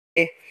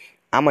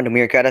I'm on the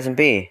Meerkat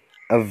SMP,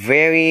 a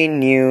very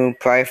new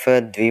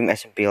private dream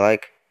SMP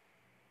like.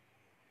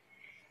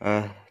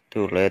 Uh,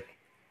 too late.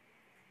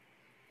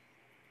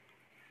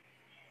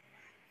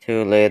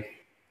 Too late.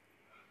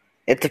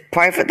 It's a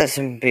private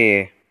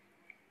SMP.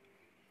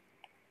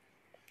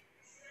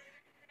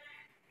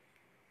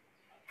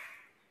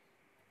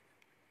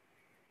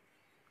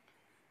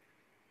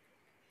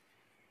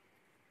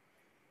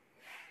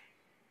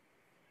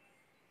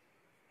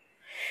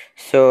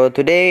 So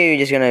today we're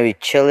just gonna be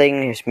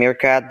chilling. Here's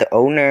Meerkat, the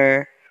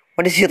owner.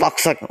 What does he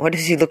looks like? What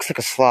does he looks like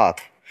a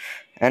sloth?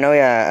 And oh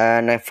yeah,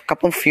 and a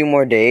few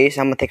more days,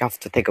 have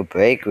to take a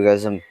break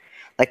because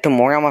like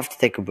tomorrow I'm gonna have to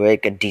take a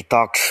break, a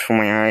detox for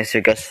my eyes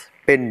because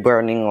it's been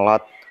burning a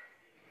lot.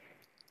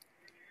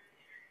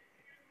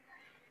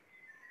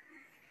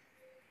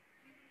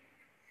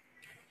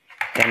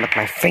 Damn it,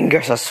 my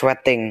fingers are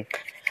sweating.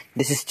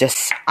 This is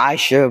just eye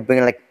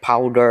being like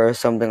powder or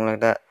something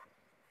like that.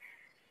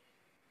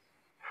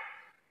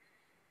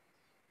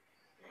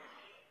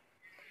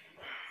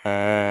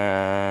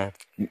 Uh,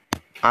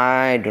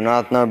 I do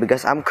not know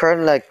because I'm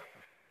currently like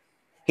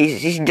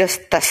he's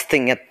just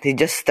testing it. He's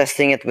just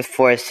testing it with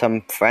for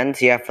some friends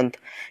he haven't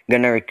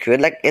gonna recruit.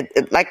 Like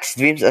it likes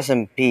Dreams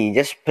SMP.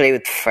 Just play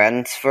with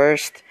friends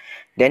first,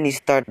 then he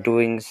start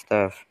doing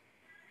stuff.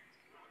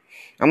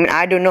 I mean,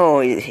 I don't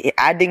know.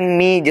 Adding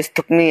me just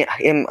took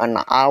him an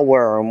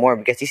hour or more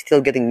because he's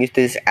still getting used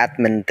to this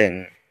admin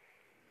thing.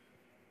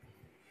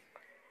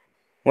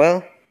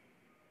 Well,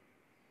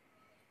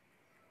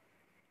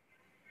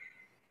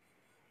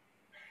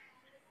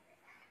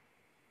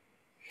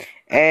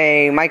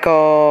 hey,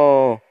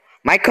 Michael.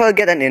 Michael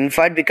get an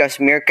invite because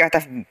Meerkat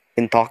have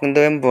been talking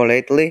to him for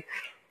lately.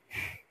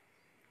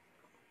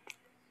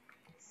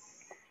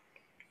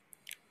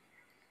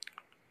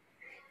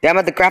 Damn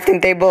it, the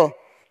crafting table.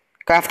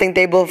 Crafting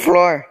table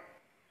floor.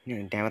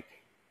 Yeah, damn it.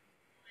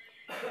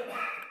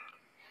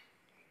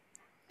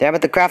 Damn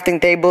it, the crafting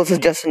tables is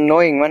just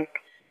annoying, man.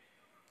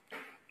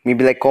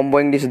 Maybe like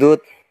comboing this dude.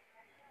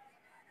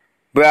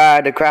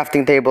 Bruh, the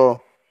crafting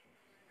table.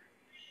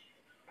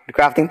 The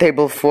crafting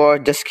table floor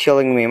just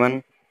killing me,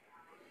 man.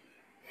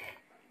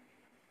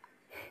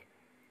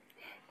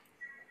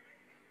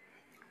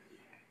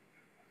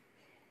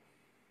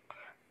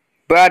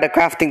 Bruh, the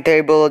crafting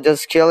table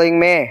just killing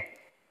me.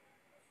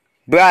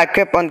 Bruh, I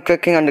kept on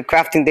clicking on the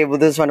crafting table.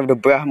 This is one of the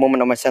bruh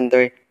moment of my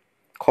century.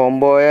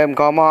 Combo him,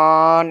 come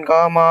on,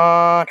 come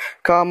on,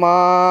 come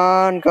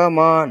on, come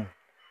on.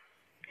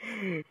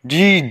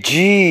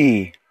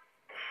 GG.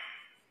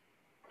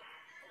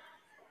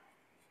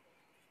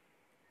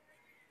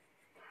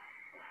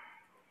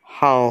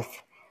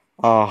 Half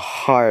a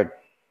heart.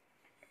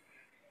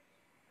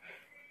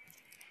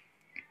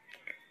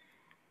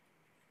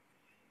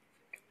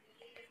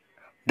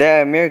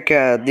 There,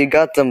 Meerkat, you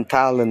got some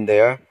talent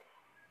there.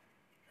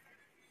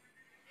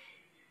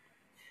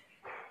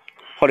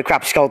 Holy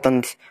crap,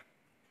 skeletons.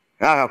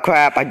 Oh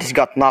crap, I just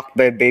got knocked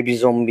by a baby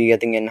zombie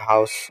getting in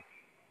house.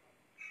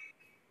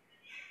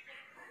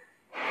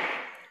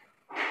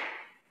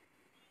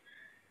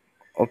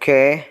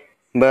 Okay,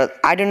 but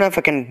I don't know if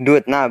I can do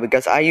it now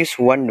because I use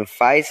one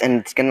device and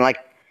it's gonna like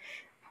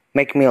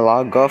make me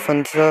log off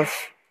and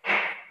stuff.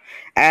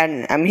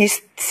 And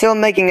he's still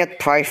making it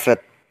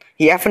private.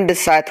 He haven't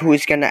decided who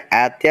he's gonna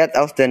add yet,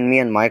 else than me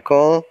and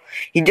Michael.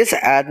 He just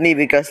add me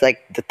because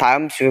like the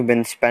times we've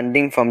been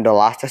spending from the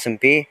last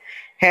SMP.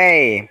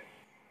 Hey,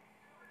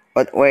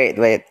 but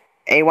wait.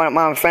 Hey, one of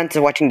my friends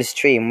is watching the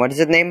stream. What is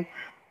his name?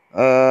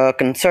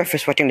 Conserve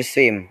is watching the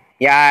stream.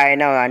 Yeah, I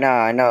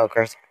know.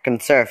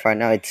 Conserve, I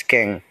know it's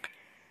King.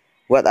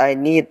 What I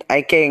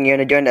King, you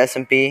wanna join the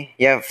SMP?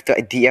 You have to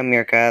DM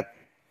Meerkat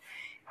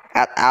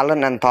at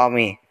Alan and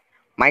Tommy.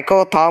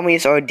 Michael, Tommy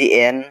is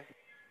already in.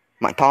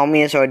 My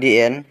Tommy is already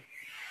in.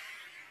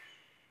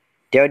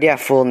 They already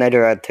have full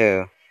netherite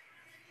too.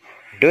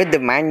 Do it the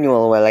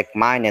manual way like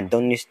mine and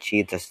don't use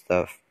cheats and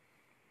stuff.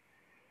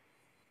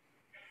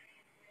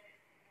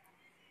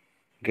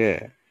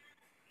 Good.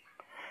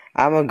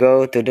 I'ma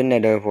go to the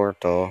nether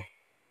portal.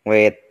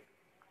 Wait.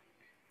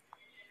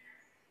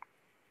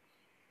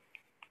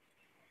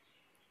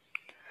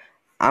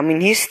 I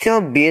mean, he's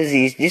still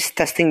busy. He's just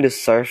testing the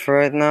server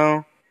right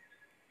now.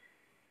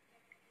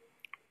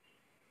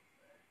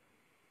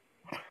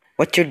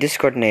 What's your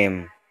Discord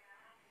name?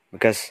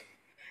 Because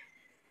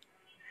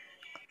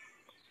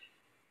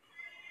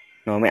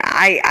no, I mean,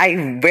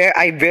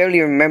 I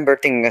barely remember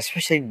things,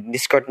 especially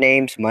Discord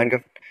names,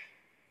 Minecraft.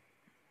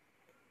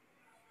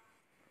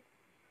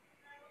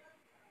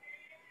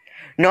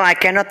 No, I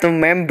cannot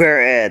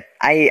remember it.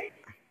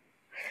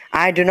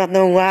 I do not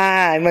know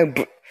why.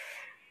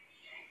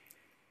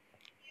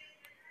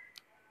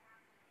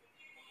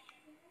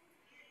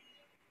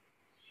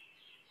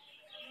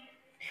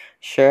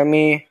 Share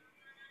me.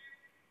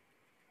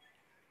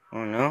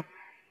 Oh no.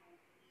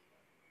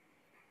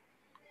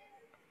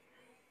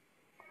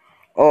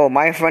 Oh,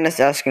 my friend is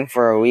asking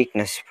for a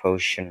weakness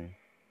potion.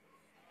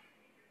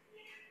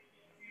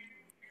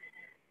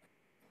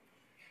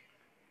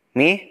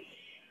 Me?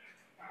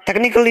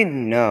 Technically,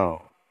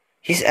 no.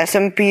 His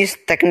SMP is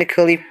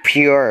technically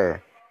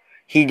pure.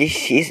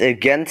 He's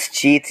against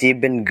cheats. He's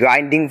been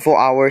grinding for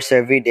hours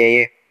every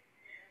day.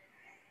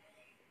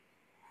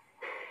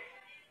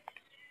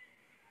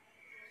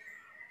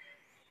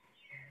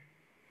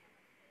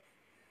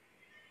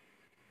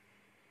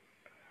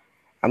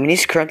 I mean,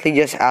 he's currently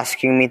just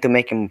asking me to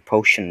make him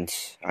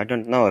potions. I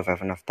don't know if I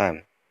have enough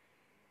time.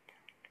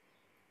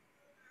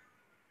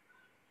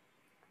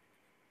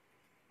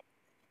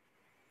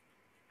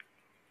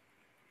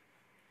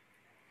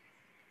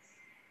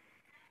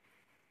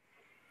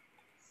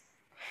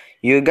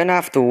 You're gonna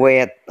have to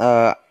wait,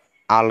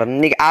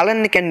 Alan.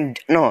 Alan can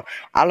no.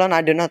 Alan,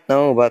 I do not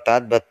know about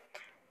that, but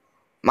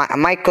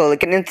Michael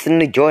can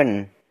instantly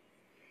join.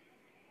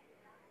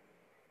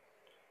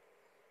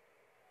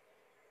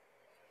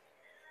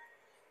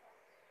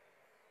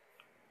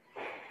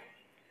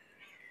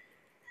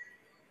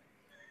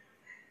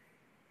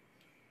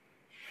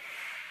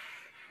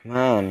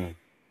 Man,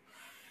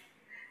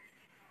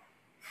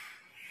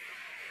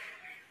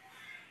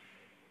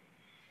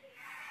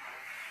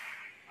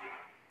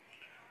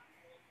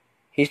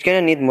 he's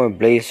gonna need more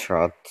blaze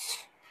rods.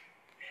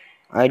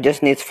 I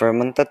just need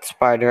fermented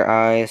spider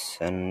eyes,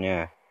 and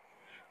yeah,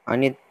 I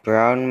need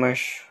brown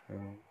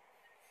mushroom.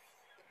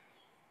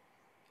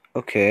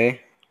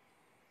 Okay,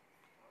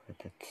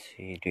 let's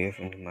see. Do you have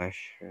any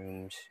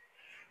mushrooms?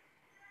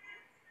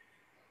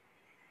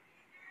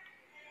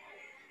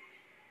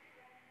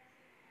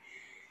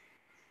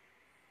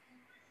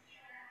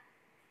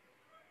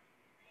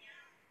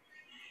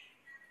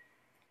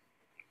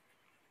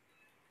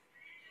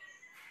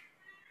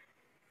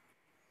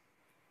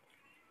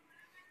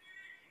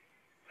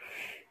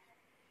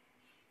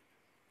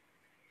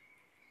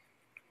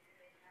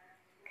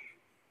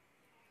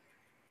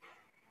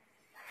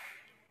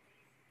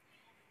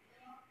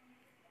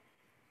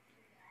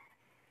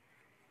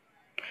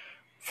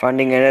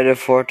 Finding another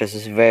fortress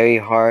is very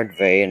hard,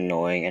 very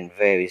annoying, and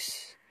very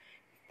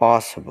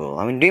possible.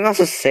 I mean, do you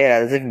also say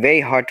that it's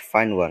very hard to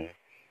find one?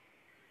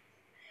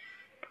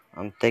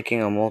 I'm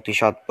taking a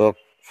multi-shot book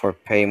for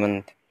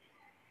payment.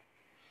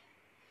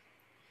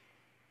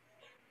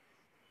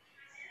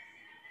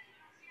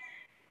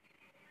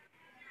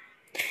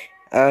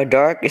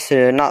 Dark is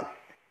not.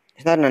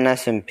 It's not an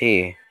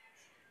SMP.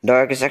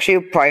 Dark is actually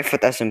a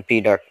private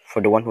SMP. Dark,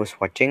 for the one who's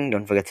watching,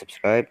 don't forget to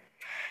subscribe.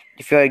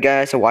 If you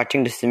guys are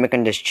watching this stream, you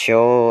can just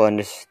chill and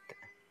just.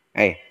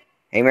 Hey,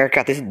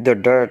 Meerkat, this is the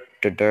dirt.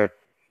 The dirt.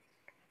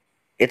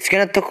 It's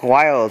gonna take a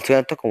while. It's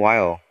gonna take a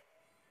while.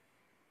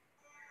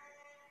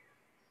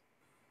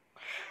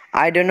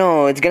 I don't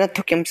know. It's gonna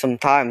take him some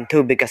time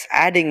too because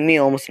adding me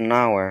almost an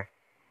hour.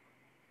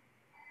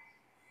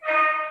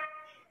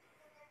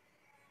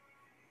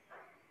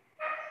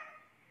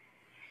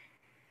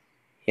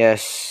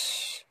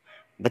 Yes,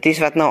 but he's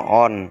right now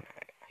on.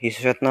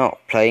 He's right now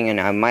playing,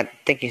 and I might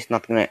think he's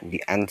not gonna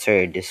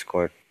answer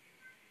Discord.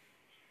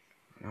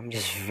 I'm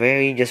just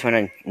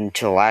wanna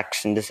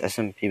chillax in this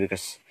SMP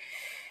because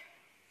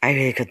I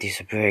really could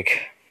use a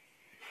break.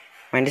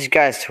 Man, this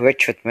guy's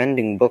rich with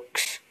mending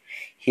books.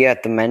 He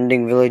had the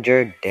mending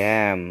villager.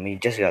 Damn, he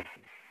just got.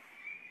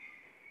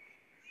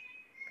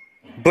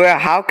 Bruh,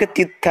 how could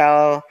you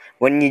tell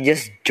when you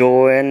just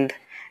joined?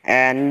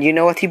 And you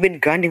know what? He's been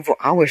grinding for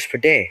hours per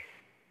day.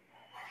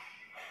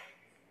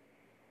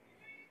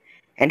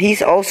 And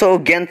he's also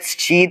against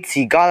cheats.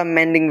 He got a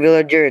mending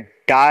villager,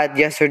 died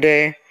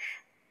yesterday.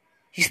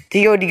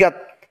 He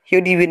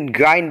already been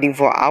grinding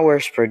for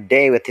hours per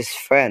day with his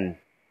friend.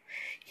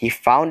 He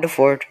found the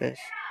fortress.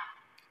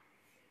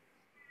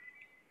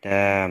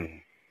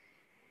 Damn.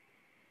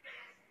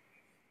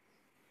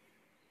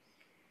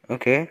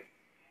 Okay.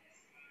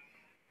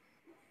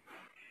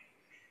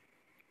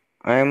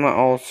 I'm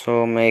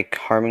also make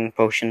harming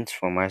potions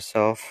for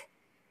myself.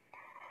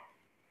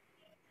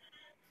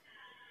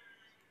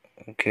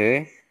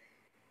 Okay.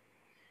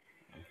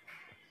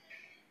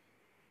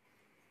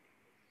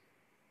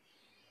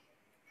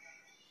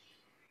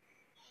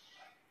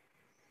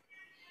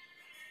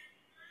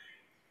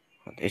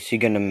 What is he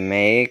gonna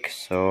make?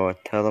 So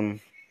tell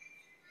him.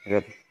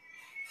 Good.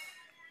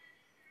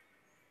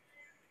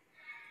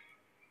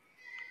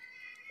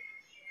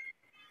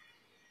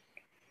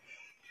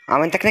 I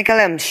mean, technically,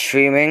 I'm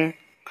streaming,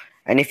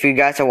 and if you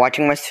guys are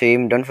watching my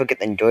stream, don't forget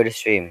to enjoy the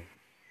stream.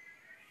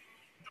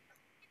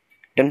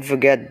 Don't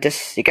forget,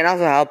 just you can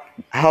also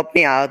help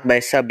me out by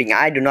subbing.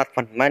 I do not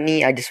want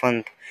money. I just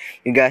want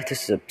you guys to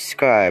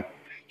subscribe.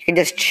 You can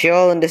just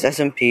chill in this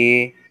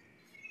SMP.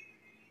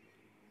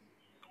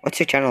 What's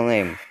your channel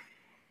name?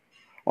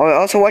 Or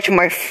also watch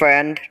my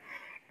friend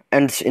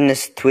and in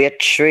this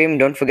Twitch stream.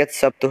 Don't forget to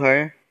sub to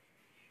her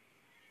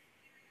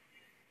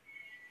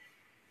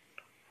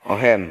or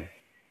him.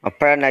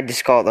 Apparently, I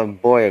just called a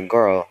boy a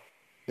girl.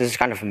 This is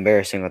kind of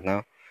embarrassing right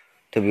now,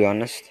 to be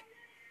honest.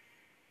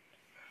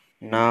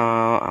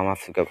 Now I'm gonna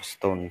have to get a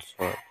stone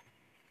sword.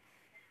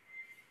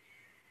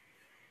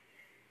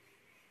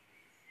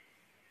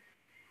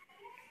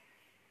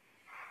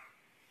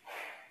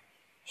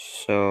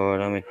 So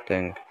let me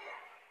think.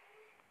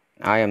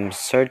 I am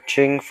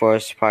searching for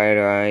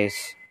spider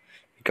eyes.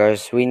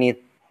 because we need.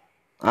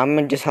 I'm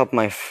gonna just help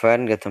my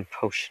friend get some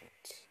potions.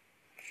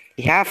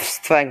 He has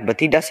strength, but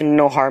he doesn't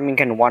know harming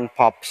can one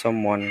pop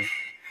someone.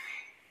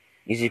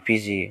 Easy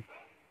peasy.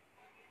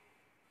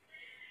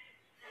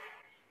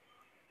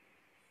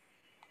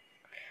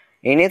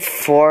 You need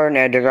 4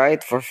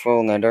 netherite for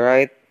full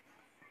netherite.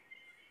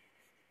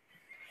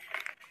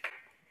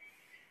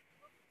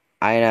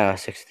 I know,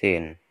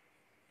 16.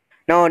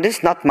 No, this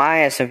is not my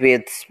SMP,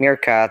 it's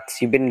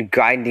Meerkat's. You've been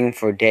grinding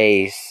for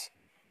days.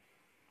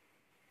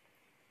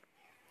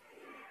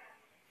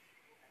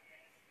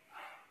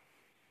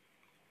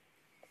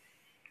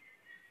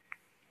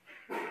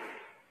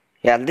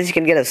 Yeah, at least you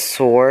can get a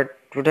sword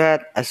for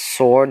that. A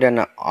sword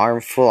and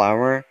full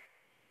armor.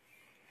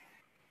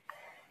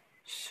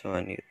 So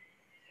I need.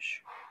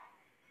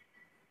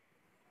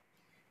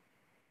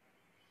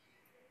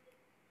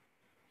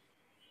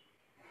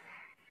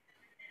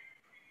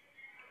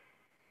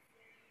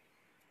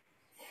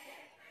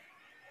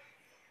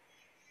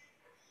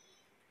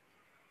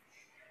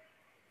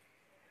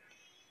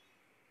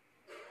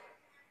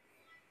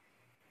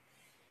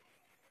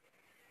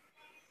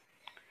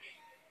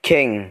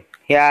 King.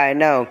 Yeah, I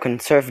know.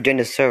 Conserve during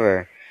the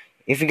server.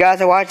 If you guys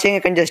are watching, you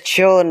can just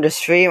chill on the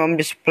stream. I'm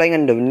just playing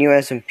on the new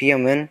SMP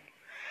I'm in.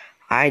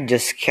 I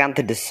just can't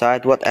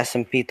decide what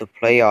SMP to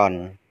play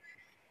on.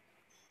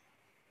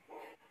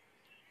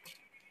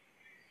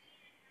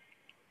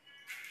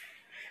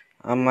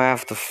 I'm gonna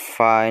have to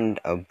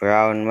find a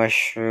brown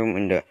mushroom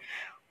in the.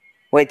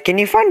 Wait, can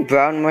you find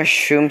brown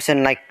mushrooms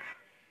in like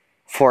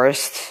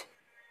forest?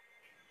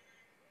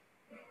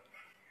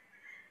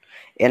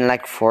 In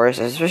like forest,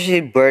 especially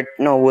bird,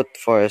 no wood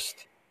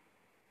forest.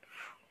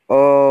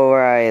 Oh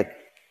right,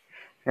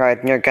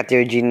 right near Cat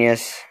your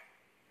genius.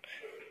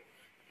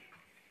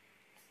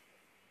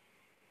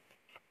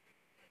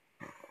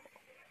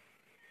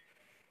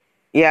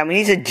 Yeah, I mean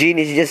he's a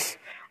genius. He just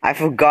I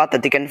forgot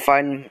that you can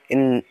find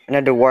in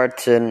nether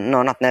warts and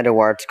no, not nether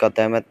warts.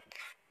 Goddammit,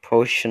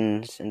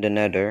 potions in the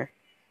nether,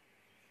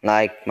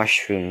 like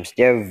mushrooms.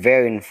 They're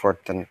very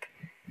important.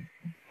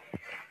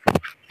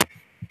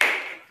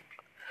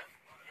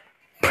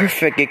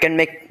 Perfect. You can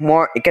make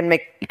more. You can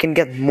make. You can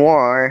get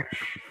more.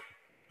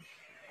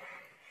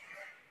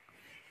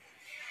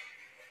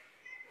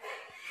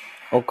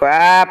 Oh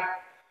crap!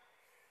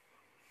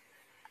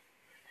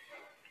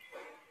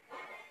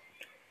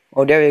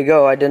 Oh, there you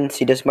go. I didn't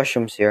see these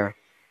mushrooms here.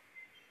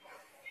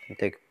 I'll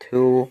take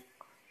 2.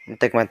 I'll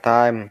take my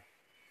time.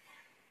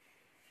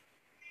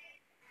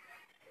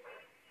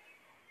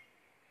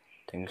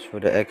 Thanks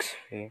for the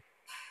XP.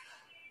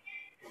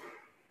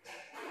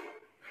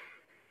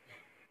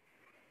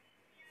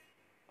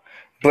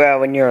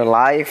 Bro, when you're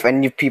alive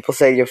and you people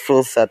say you're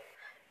full set.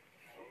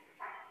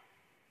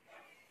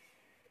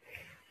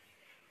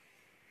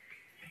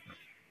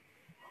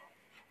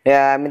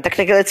 Yeah, I mean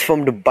technically it's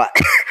from the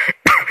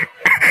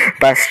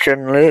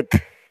bastion loot.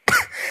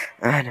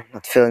 I'm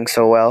not feeling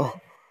so well.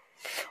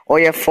 Oh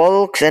yeah,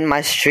 folks, in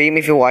my stream,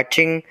 if you're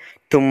watching,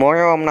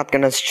 tomorrow I'm not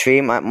gonna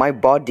stream. My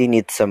body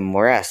needs some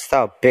rest.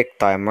 Oh, big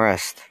time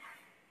rest.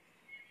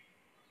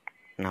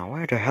 Now,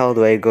 where the hell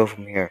do I go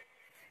from here?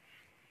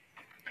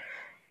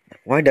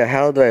 Why the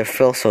hell do I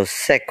feel so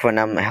sick when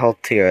I'm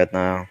healthy right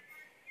now?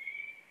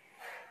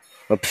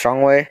 Oops,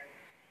 wrong way.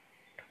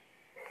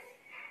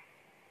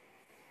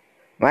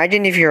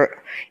 Imagine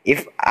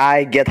if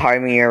I get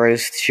harming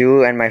arrows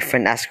too, and my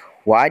friend asks,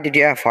 "Why did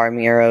you have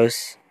harming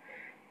arrows?"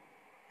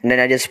 And then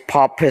I just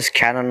pop his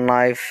cannon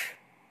knife.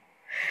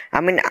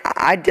 I mean,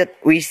 I did.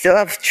 We still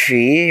have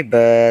 3,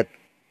 but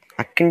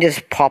I can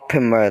just pop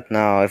him right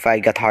now if I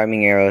get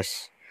harming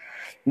arrows.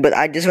 But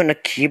I just wanna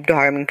keep the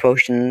harming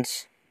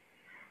potions.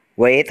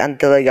 Wait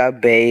until I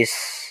got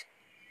base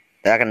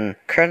that I can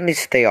currently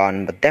stay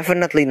on, but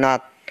definitely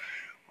not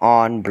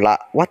on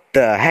block. What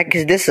the heck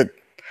is this?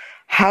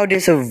 How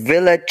does a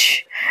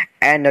village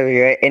and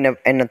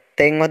a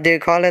thing? What do you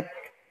call it?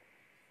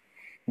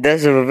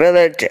 There's a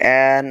village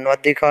and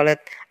what do you call it?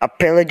 A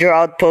pillager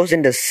outpost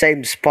in the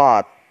same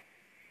spot.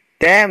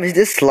 Damn, is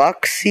this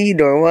luck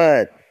seed or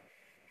what?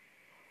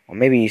 Or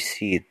maybe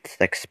seeds,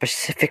 like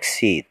specific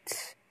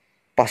seeds.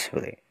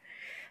 Possibly.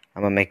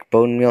 I'm gonna make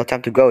bone meal.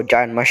 Time to go.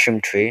 Giant mushroom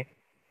tree.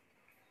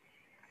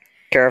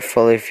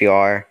 Careful if you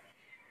are.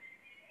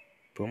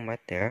 Boom,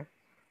 right there.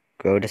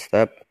 Grow the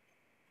step.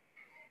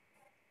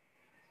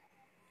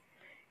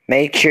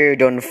 Make sure you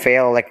don't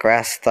fail like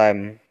last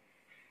time.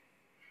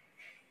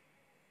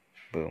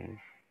 Boom.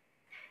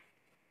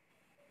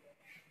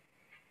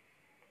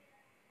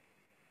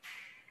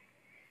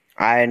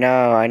 I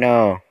know, I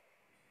know.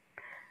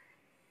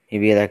 You'd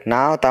be like,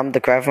 now time to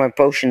craft my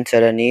potions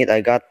that I need. I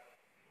got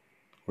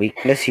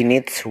weakness. He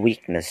needs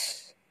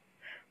weakness.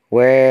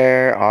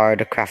 Where are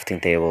the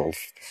crafting tables?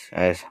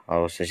 I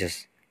was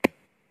just.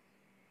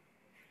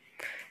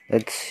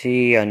 Let's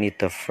see. I need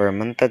the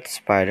fermented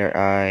spider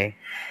eye.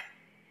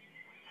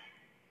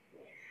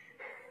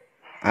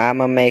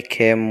 I'ma make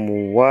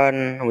him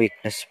 1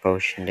 weakness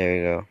potion. There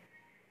you go.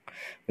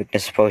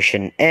 Weakness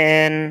potion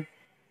and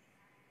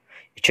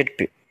it should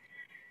be.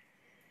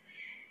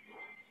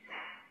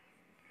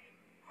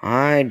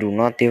 I do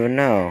not even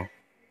know.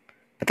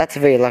 But that's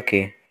very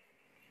lucky.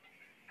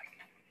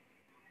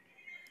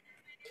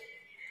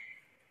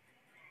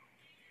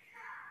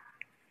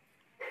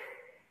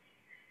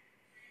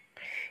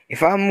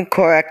 If I'm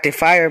correct,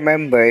 if I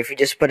remember, if you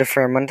just put a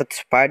fermented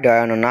spider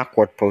on an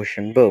awkward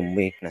potion, boom,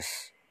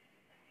 weakness.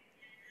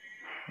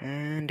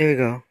 And there we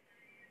go.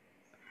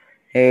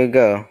 There we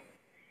go.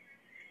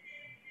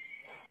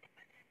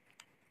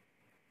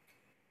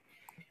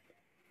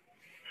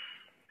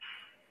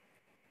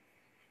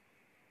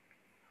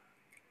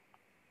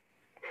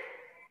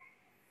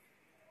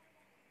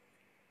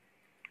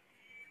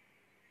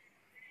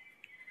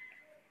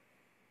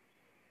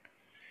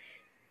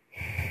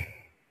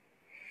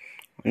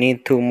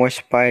 Need 2 more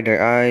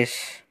spider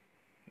eyes.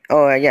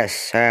 Oh,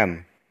 yes, I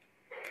am.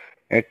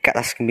 Meerkat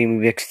asking me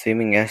maybe like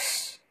streaming,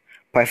 yes.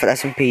 Private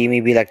SMP,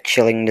 maybe like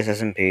chilling this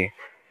SMP.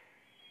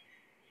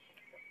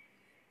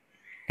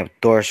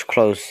 Yep, doors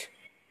closed.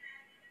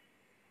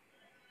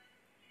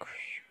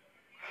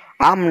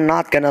 I'm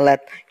not gonna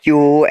let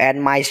you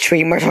and my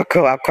streamers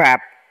go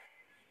crap.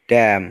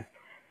 Damn.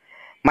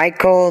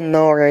 Michael,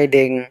 no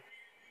raiding.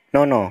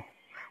 No, no.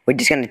 We're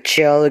just gonna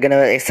chill. We're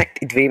gonna. It's like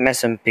Dream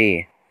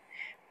SMP.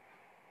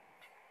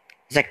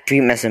 It's like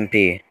Dream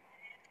SMP.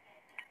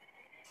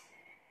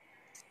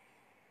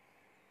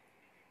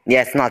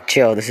 Yeah, it's not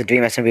chill. This is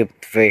Dream SMP.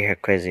 Very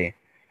crazy.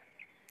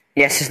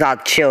 Yes, it's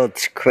not chill.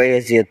 It's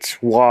crazy.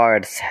 It's war.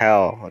 It's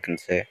hell. I can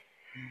say.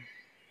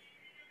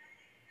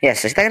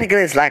 Yes, it's technically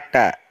it's like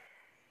that.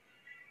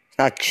 It's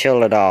not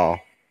chill at all.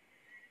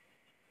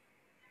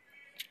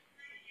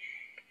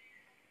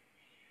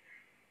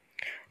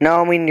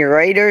 No, I mean your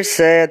Raider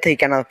said he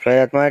cannot play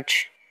that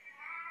much.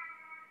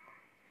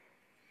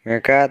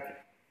 Meerkat.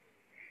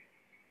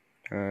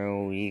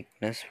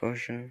 Weakness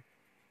potion.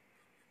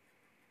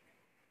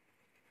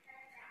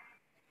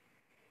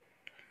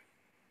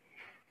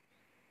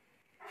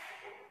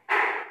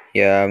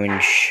 Yeah, I mean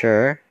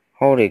sure.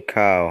 Holy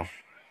cow.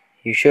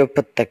 You should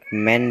put like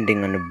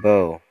mending on the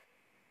bow.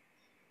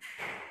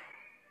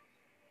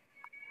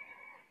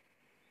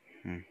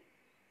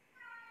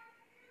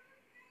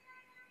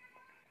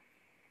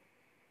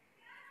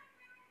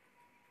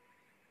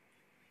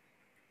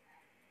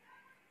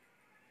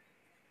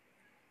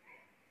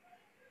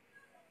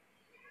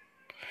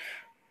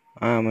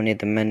 I'm gonna need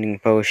the mending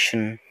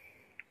potion.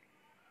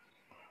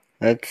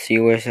 Let's see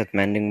where's that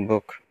mending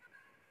book.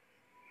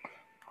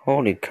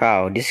 Holy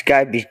cow, this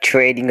guy be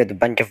trading with a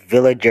bunch of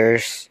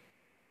villagers.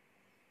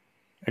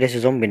 There's a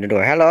zombie in the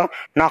door. Hello?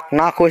 Knock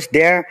knock, who's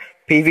there?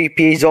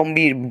 PvP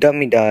zombie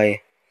dummy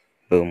die.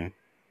 Boom.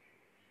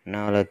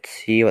 Now let's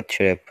see what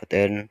should I put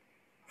in.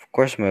 Of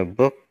course my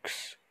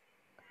books.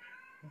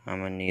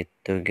 I'm gonna need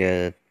to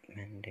get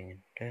mending in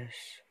this.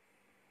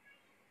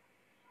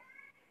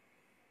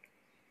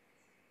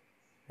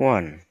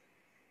 1.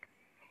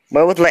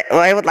 Why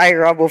would I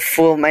rob a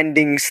full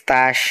mending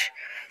stash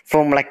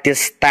from like this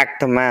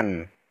stacked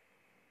man?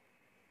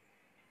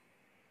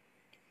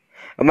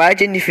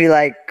 Imagine if you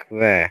like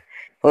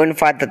who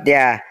invited,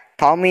 yeah,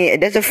 Tommy.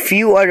 There's a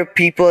few other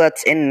people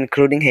that's in,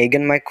 including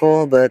Hagen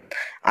Michael, but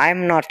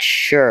I'm not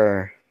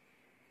sure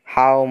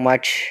how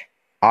much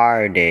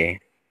are they.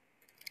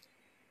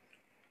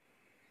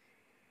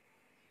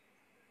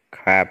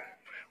 Crap.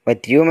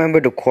 But do you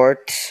remember the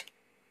quartz?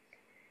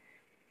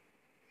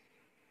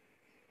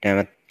 Damn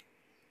it.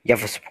 You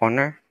have a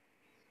spawner?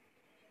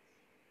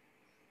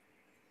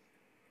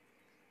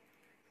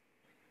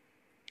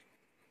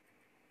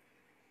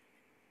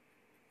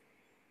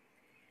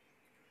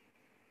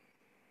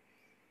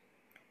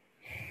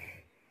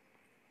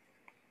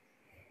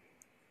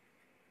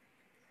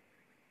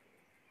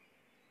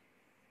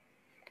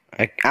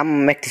 I'm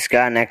gonna make this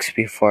guy an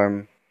XP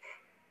farm.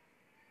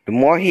 The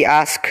more he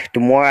asks, the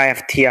more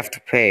he have to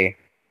pay.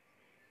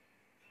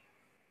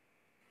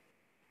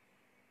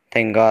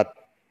 Thank God.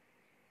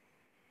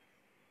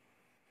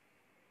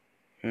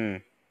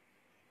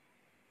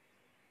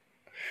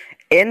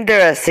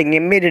 Interesting, you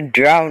made a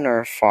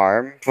drowner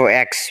farm for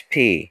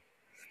XP.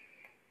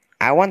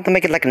 I want to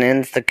make it like an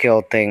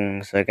insta-kill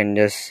thing, so I can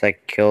just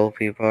like kill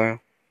people.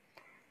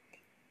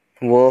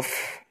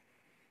 Wolf.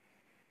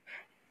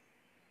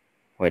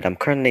 Wait, I'm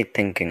currently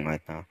thinking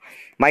right now.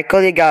 My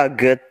colleague got a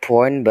good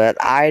point, but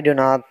I do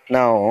not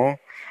know.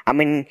 I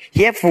mean,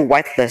 he have a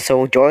whitelist,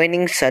 so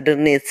joining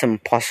suddenly it's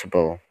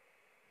impossible.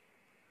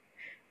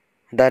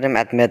 That I'm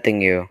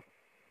admitting you.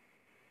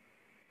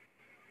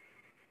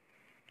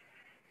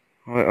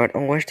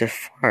 Where's the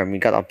farm? You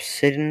got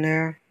obsidian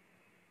there?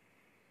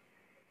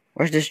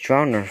 Where's this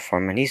drowner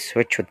farm? And he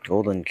switched with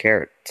golden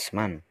carrots,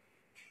 man.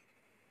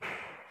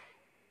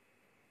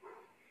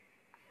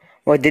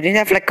 What, did he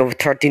have like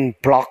 13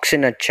 blocks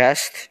in a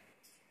chest?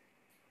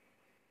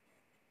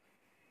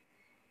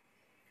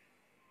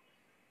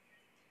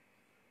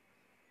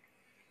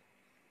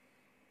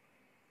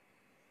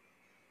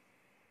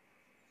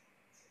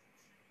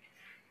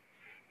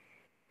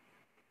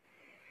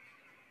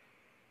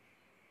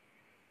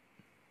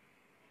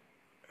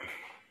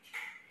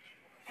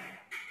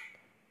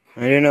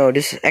 I don't know,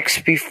 this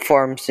XP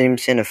farm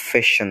seems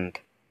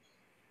inefficient.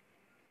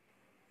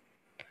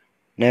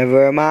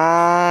 Never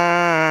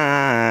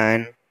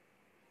mind.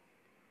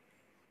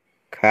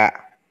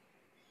 Crap.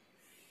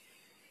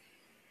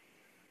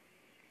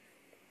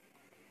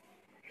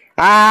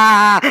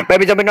 Ah!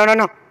 Baby zombie, no, no,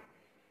 no.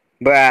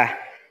 Bruh.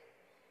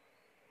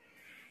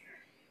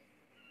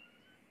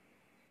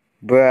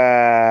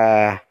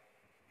 Bruh.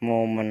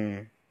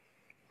 Moment.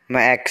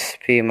 My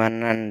XP,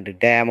 man, and the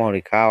damn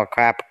holy cow,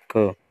 crap,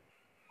 cool.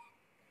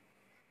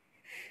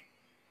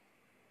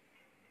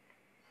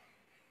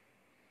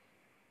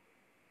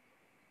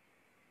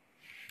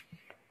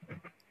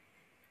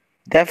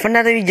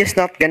 Definitely just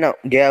not gonna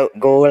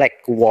go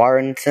like war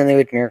instantly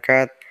with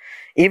Meerkat.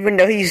 Even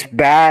though he's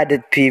bad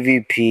at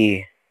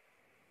PvP.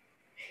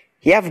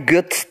 You have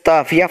good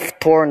stuff, you have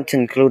torrents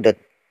included.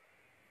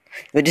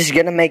 Which is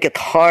gonna make it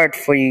hard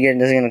for you and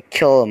it's gonna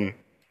kill him.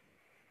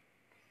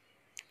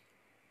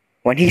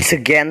 When he's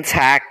against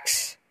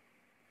hacks.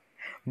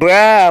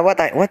 Bruh,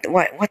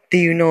 what do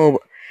you know?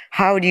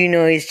 How do you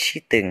know he's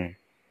cheating?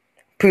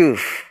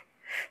 Proof.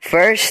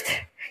 First,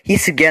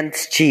 he's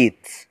against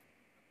cheats.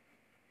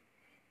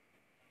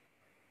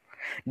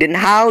 Then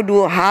how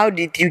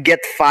did you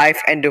get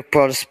 5 ender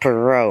pearls per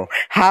row?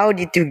 How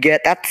did you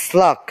get that's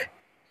luck?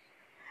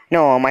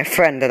 No, my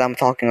friend that I'm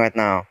talking right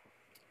now.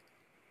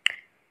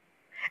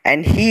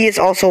 And he is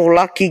also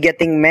lucky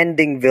getting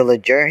mending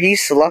villager.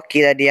 He's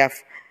lucky that he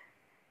have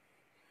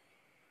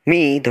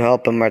me to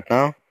help him right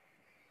now.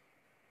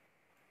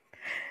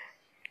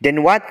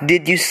 Then what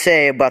did you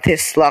say about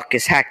his luck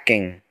is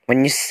hacking?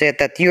 When you said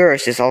that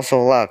yours is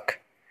also luck.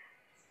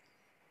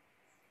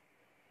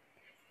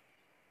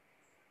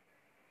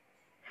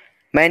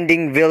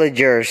 Mending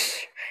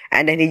villagers.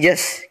 And then he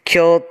just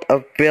killed a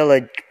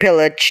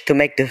pillage to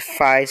make the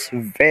price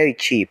very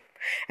cheap.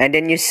 And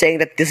then you're saying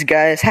that this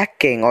guy is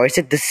hacking, or is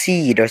it the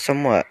seed or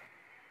somewhat?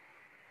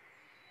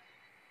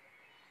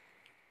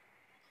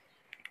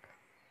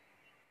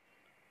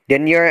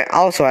 Then you're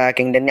also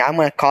hacking, then I'm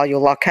gonna call you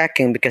luck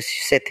hacking because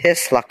you said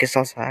his luck is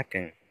also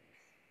hacking.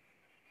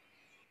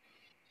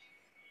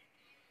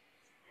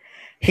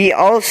 He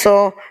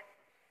also,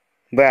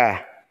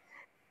 bruh,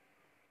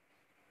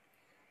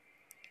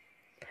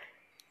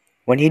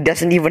 when he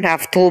doesn't even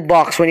have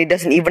toolbox, when he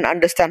doesn't even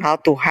understand how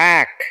to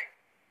hack.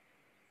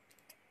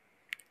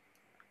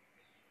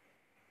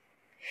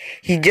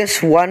 He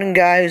just one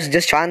guy who's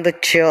just trying to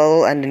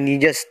chill and then you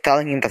just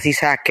telling him that he's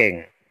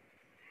hacking.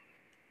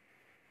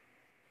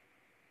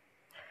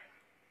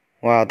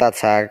 Wow, that's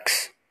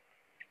hacks.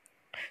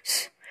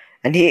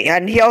 And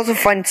he also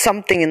finds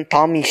something in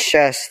Tommy's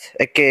chest,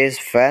 aka his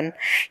friend.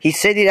 He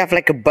said he'd have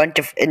like a bunch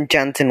of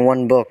enchants in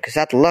one book. Is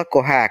that luck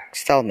or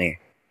hacks? Tell me.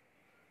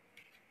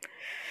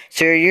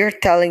 So you're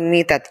telling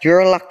me that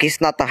your luck is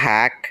not a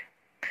hack,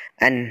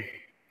 and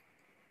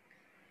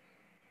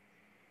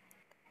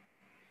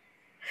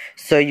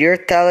so you're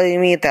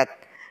telling me that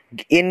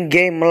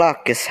in-game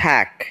luck is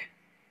hack.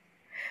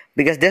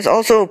 Because there's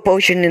also a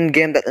potion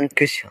in-game that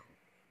increases.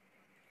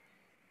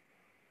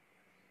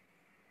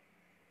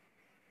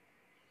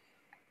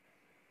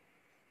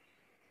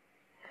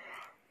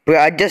 But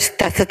I just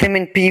tested him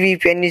in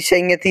PvP and he's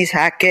saying that he's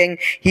hacking.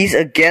 He's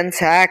against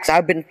hacks.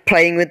 I've been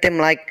playing with him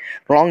like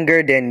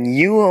longer than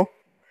you.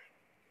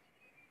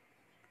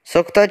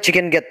 So touch you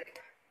can get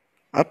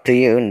up to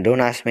you and don't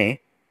ask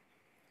me.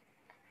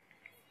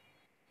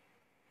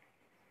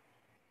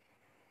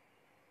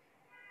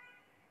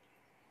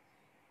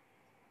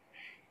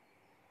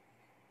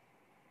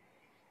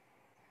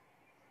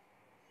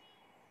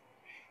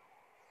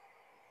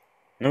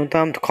 No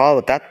time to call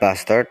with that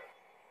bastard.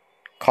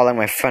 Calling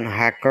my friend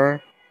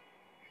hacker.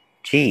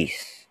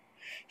 Jeez.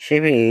 She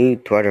be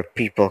rude to other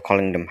people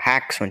calling them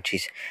hacks when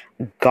she's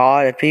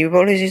god at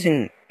people is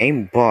using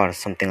aimbot or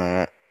something like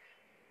that.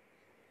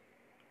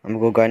 I'm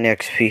gonna go get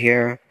XP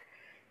here.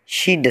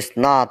 She does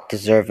not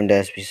deserve in the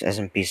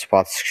SMP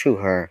spot. Screw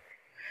her.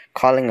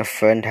 Calling a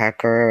friend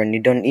hacker when you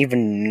don't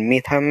even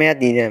meet her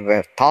yet, you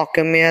never talk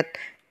him yet.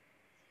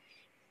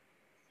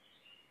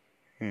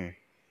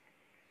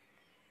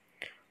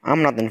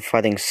 I'm not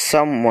inviting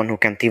someone who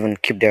can't even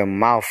keep their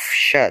mouth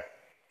shut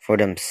for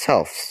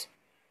themselves.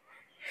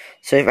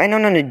 So if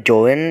anyone wanna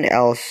join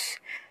else,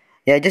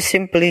 yeah, just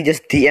simply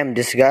just DM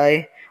this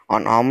guy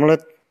on Omelet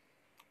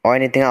or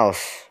anything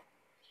else.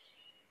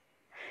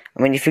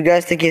 I mean, if you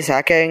guys think he's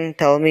hacking,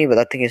 tell me, but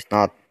I think he's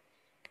not.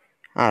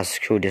 Ah,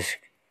 screw this.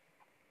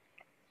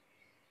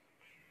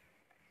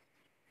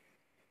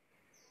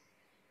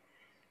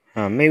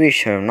 Maybe you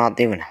should have not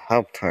even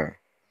helped her.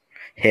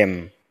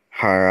 Him.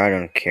 Her, I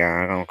don't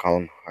care. I'm gonna call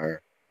him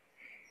her.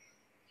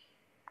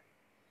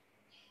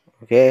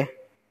 Okay?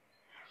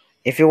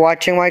 If you're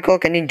watching, Michael,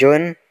 can you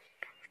join?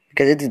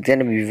 Because it's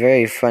gonna be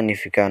very fun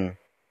if you can.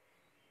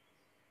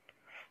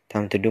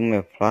 Time to do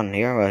my plan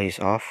here while he's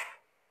off.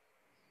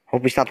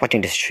 Hope he's not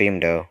watching the stream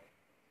though.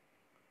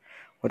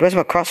 What was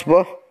my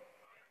crossbow?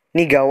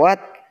 Nigga, what?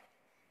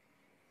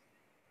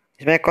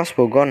 Is my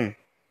crossbow gone?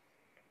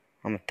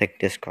 I'm gonna take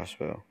this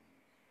crossbow.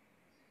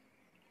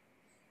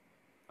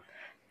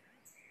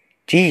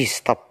 Jeez,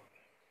 stop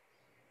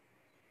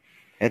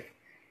it.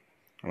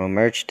 I'm gonna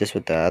merge this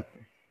with that.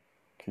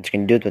 Since you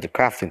can do it with a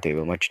crafting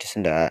table, much this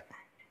and that.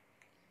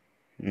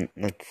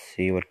 Let's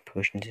see what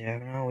potions you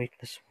have now.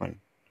 Weakness 1.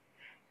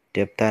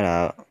 Dip that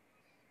out.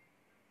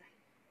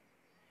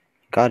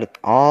 Got it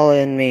all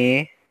in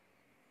me.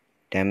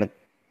 Damn it.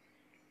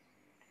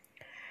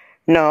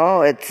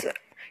 No, it's...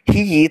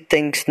 He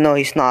thinks... No,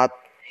 he's not.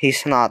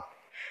 He's not.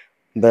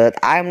 But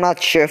I'm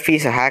not sure if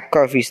he's a hacker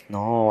or if he's...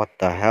 No, what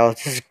the hell?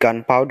 Is this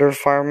gunpowder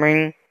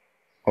farming?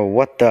 Or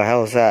what the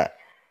hell is that?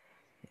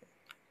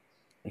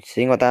 You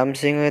seeing what I'm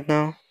seeing right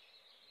now?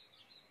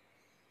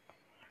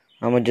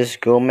 I'm gonna just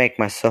go make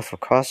myself a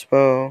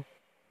crossbow.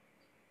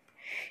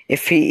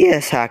 If he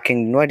is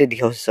hacking, why did he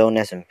host his own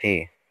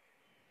SMP?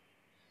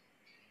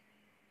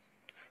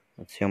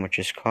 Let's see how much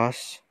this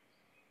costs.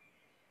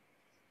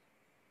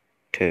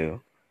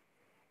 2.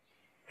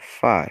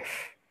 5.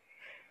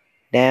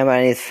 Damn,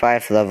 I need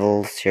 5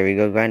 levels. Here we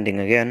go, grinding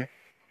again.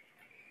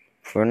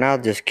 For now,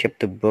 just keep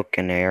the book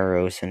and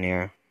arrows in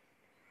here.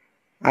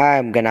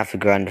 I'm gonna have to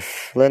grind the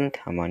flint.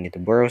 I'm gonna need to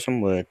borrow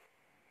some wood.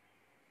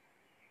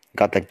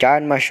 Got the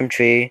giant mushroom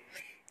tree.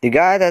 The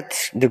guy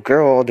that's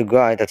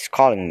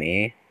calling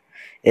me,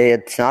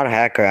 it's not a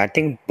hacker. I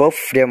think both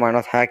of them are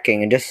not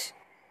hacking. And just,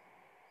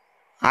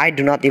 I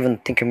do not even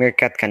think a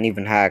Meerkat can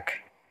even hack.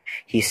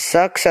 He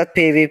sucks at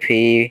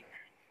PvP.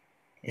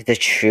 Is the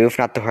truth,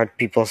 not to hurt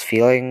people's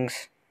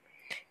feelings.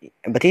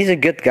 But he's a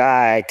good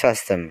guy. I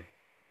trust him.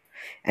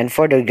 And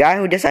for the guy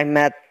who just I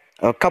met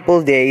a couple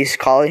of days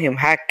calling him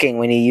hacking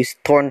when he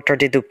used Torn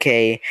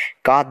 32k,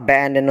 got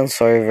banned in a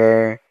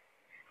server,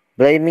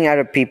 blaming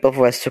other people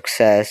for his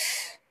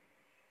success,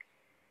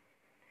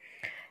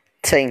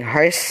 saying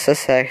his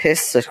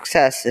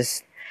success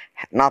is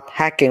not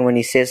hacking when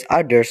he says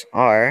others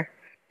are,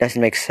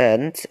 doesn't make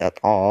sense at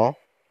all.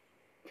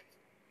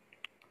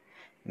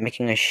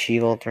 Making a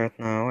shield right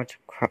now.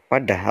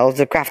 What the hell is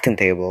the crafting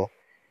table?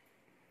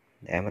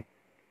 Damn it.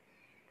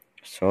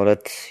 So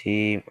let's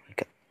see. I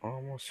got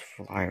almost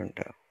full iron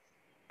though.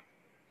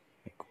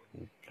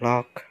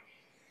 Block,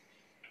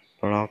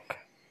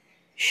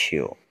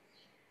 shield.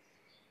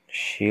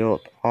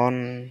 Shield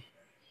on.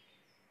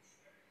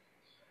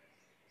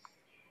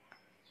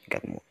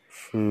 Got more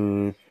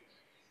food.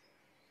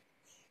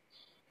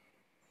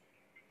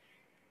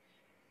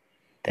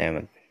 Damn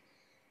it.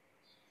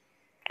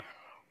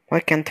 Why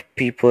can't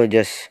people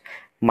just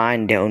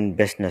mind their own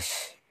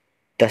business?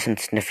 Doesn't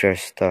sniff their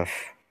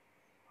stuff.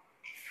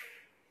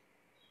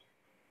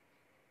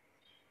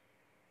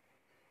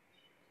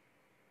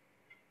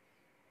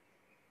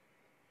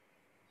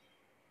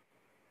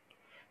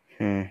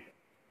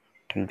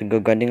 Time to go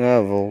grinding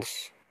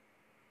levels.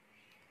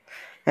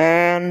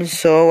 And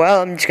so,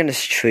 well, I'm just gonna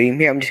stream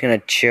here. I'm just gonna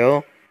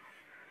chill.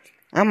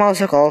 I'm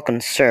also all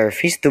conserve.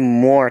 He's the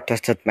more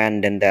trusted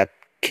man than that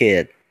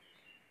kid.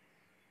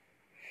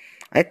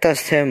 I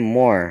trust him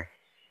more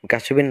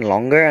because we've been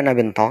longer and I've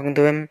been talking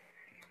to him.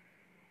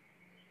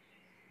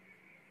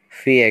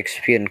 Free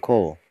XP and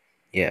coal.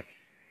 Yep.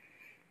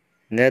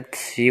 Let's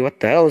see, what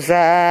the hell is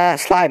that?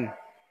 Slime!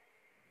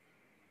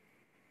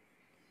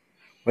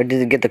 Where did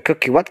you get the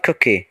cookie? What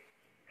cookie?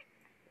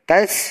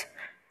 This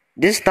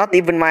is not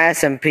even my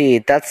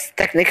SMP. That's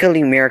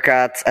technically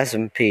Meerkat's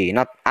SMP.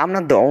 I'm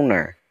not the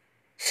owner.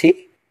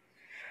 See?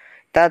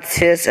 That's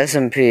his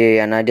SMP,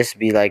 and I just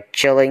be like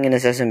chilling in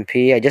his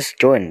SMP. I just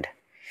joined.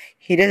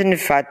 He doesn't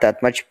fight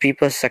that much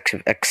people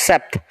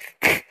except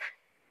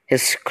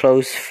his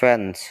close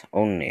friends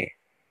only.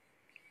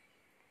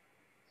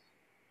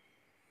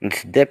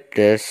 Let's dip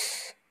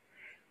this.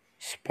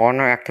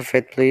 Spawner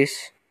activate,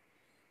 please.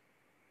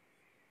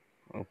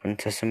 Open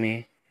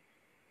sesame.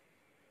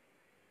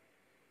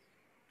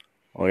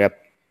 Oh, yep.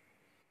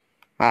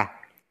 Ah.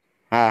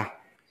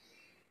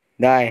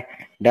 Die.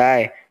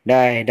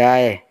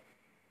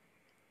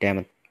 Damn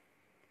it.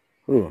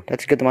 Ooh,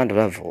 that's a good amount of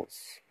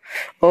levels.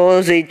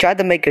 Oh, so he tried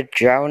to make a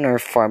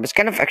drowner farm. It's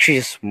kind of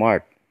actually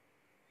smart.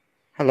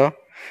 Hello?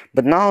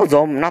 But now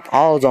not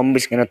all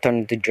zombies gonna turn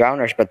into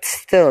drowners, but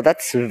still,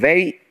 that's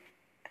very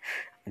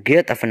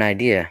good of an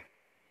idea.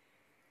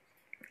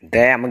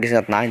 Damn, I'm getting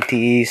at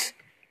 90s.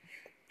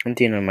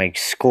 And my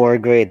score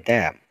grade,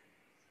 damn.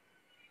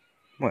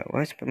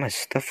 Where's my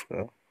stuff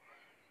go?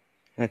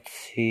 Let's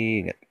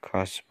see, get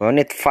crossbow. I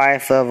need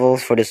 5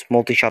 levels for this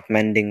multi-shot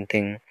mending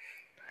thing.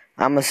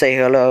 I'ma say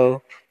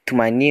hello to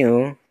my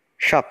new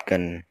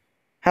shotgun.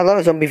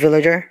 Hello, zombie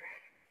villager.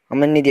 I'm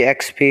gonna need your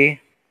XP.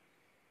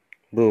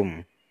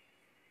 Boom.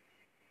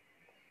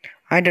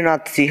 I do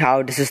not see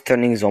how this is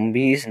turning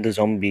zombies into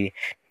zombie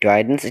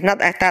tridents. It's not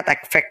that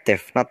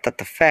effective,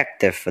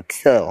 but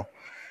still.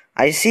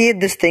 I see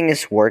this thing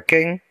is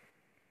working,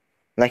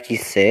 like he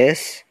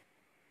says.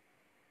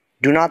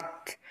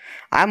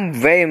 I'm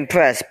very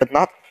impressed, but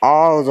not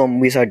all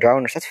zombies are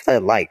drowners. That's what I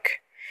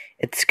like.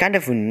 It's kind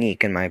of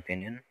unique in my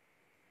opinion.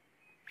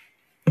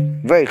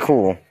 Very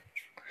cool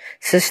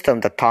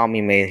system that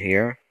Tommy made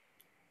here.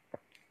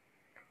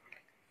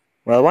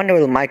 Well, when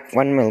will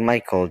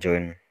Michael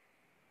join?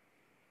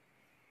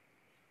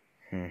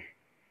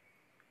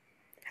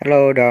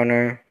 Hello,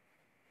 Downer.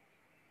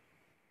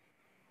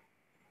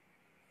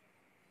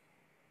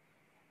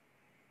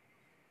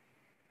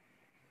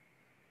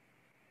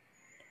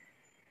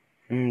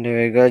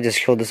 There we go, just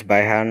kill this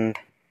by hand.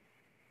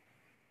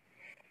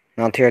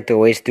 Not here to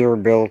waste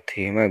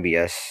durability, maybe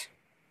yes.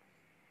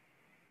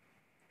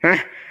 Huh?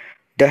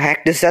 The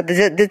heck does that?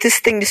 Did this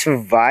thing just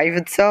revive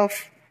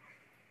itself?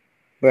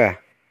 Bruh.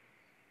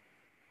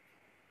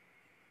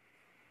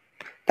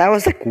 That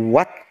was like,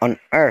 what on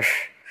earth?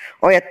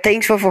 Oh yeah,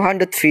 thanks for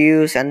 400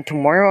 views, and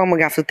tomorrow I'm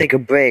gonna have to take a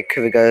break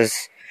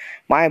because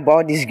my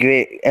body's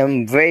great.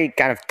 I'm very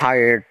kind of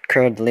tired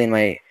currently in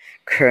my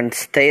current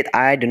state.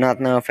 I do not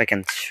know if I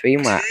can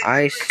stream my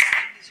eyes.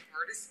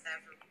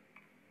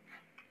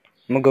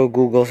 I'm gonna go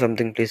Google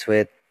something, please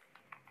wait.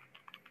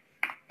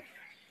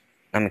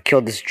 I'm gonna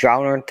kill this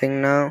drowner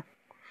thing now.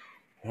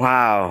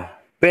 Wow,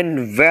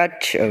 been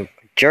such a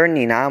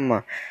journey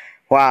now.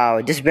 Wow,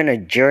 it's just been a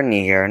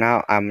journey here.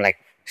 Now I'm like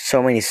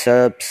so many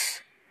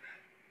subs.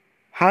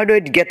 How do I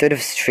get rid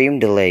of stream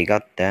delay?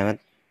 God damn it.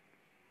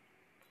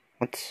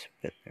 What's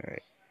bitrate?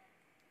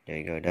 There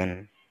you go,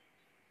 done.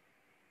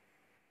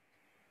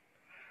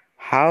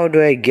 How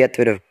do I get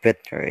rid of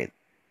bitrate?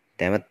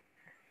 Damn it.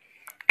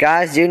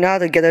 Guys, do you know how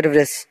to get rid of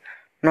this?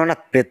 No,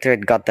 not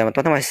bitrate, god damn it.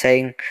 What am I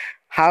saying?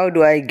 How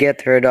do I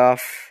get rid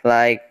of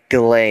like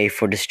delay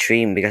for the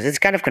stream? Because it's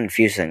kind of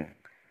confusing.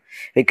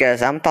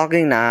 Because I'm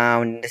talking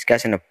now and this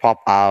guy's gonna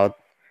pop out.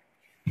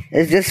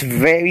 It's just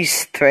very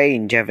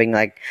strange having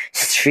like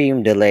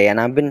stream delay, and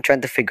I've been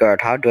trying to figure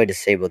out how do I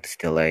disable this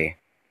delay.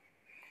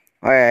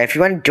 Alright, if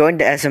you want to join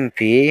the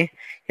SMP,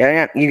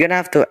 you're gonna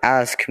have to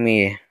ask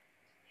me,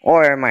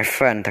 or my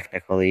friend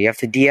technically. You have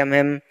to DM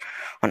him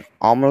on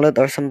Omelet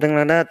or something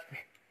like that.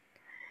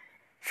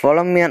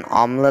 Follow me on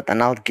Omlet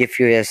and I'll give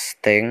you his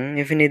thing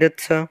if you need it,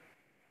 so.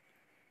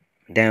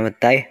 Damn it,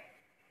 die.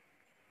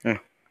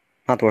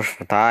 Not worth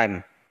the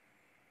time.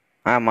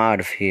 I'm out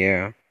of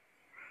here.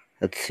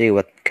 Let's see,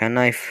 what can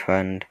I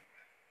find?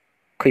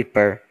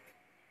 Creeper.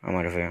 I'm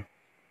out of here.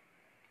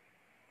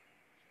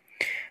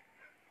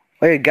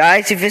 Wait,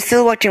 guys, if you're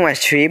still watching my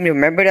stream,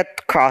 remember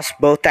that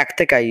crossbow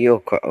tactic I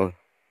use? Oh,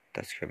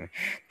 that's creepy.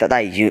 That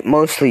I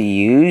mostly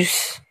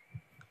use?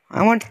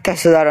 I want to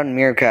test it out on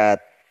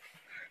Meerkat.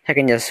 I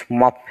can just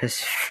mop the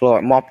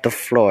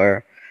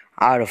floor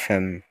out of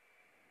him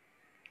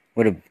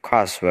with a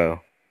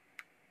crossbow.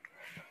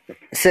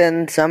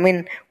 Since, I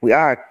mean, we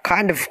are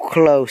kind of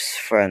close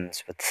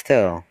friends, but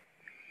still.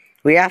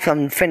 We have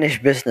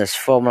unfinished business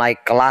from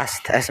like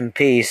last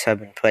SMPs I've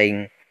been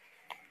playing.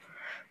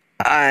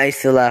 I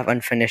still have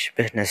unfinished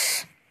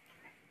business.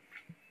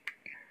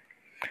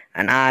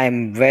 And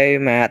I'm very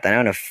mad and I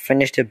want to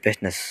finish the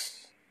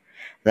business.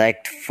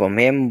 Like from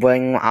him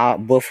bringing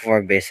out both of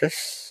our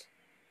bases.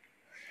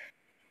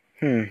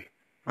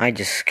 I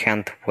just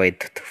can't wait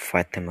to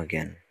fight him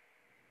again.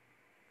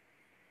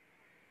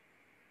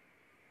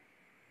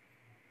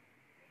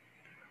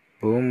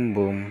 Boom,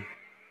 boom,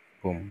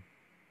 boom.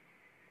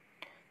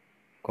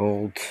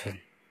 Gold.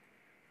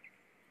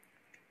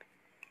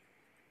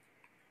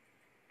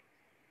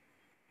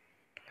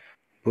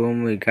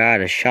 Boom, we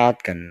got a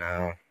shotgun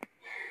now.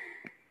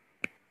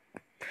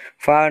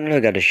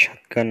 Finally got a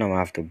shotgun, I'm gonna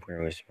have to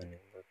borrow as many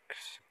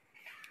books.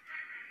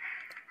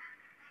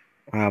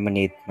 I'm gonna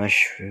need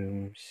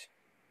mushrooms.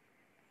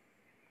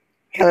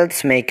 Yeah,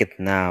 let's make it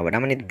now, but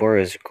I'm gonna need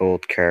Boris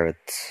gold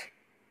carrots.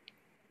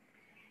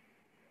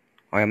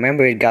 I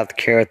remember it got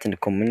carrots in the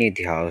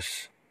community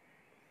house.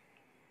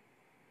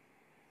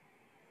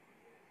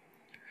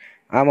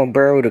 I'm gonna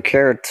borrow the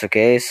carrots,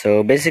 okay?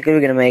 So basically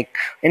we're gonna make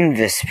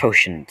invest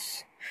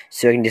potions.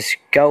 So we can just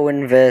go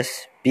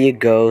invest, be a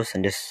ghost,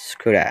 and just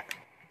screw that.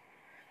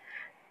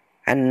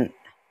 And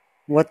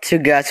what's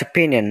your guys'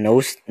 opinion? No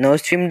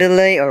stream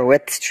delay or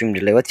with stream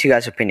delay? What's your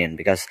guys' opinion?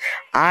 Because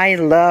I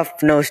love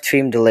no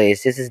stream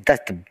delays. That's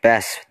the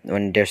best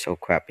when they're so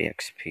crappy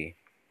XP.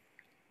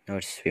 No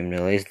stream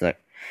delays, like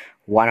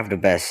one of the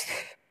best.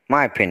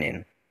 My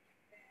opinion.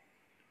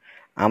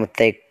 I'm gonna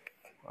take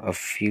a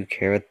few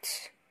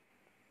carrots.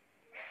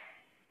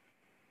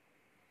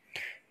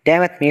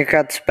 Damn it,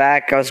 Meerkat's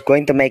back. I was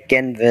going to make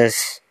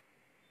Invis.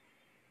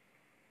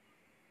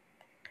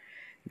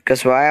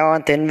 Because why I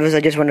want Invis, I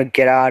just want to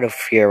get out of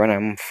here when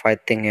I'm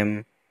fighting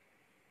him.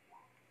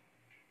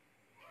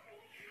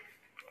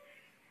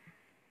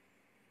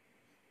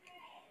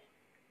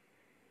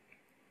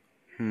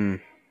 I'm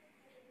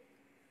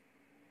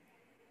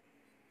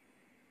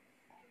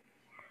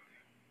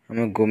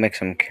gonna go make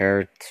some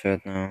carrots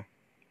right now.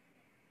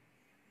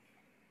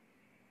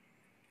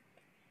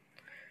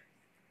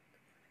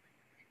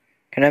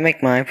 Can I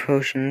make my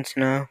potions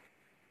now?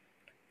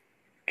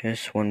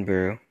 Just one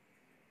brew.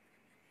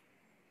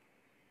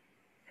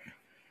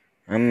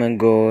 I'm gonna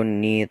go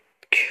need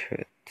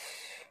carrots.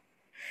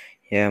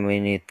 Yeah, we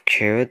need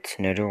carrots,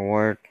 nether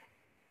wart.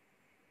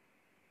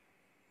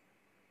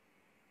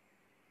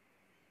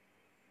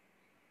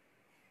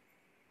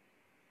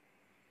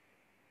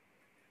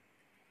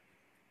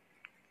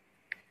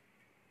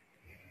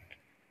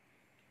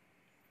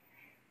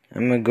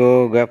 I'm gonna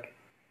go grab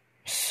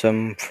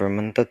some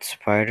fermented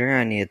spider.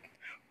 I need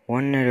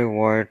one nether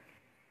wart.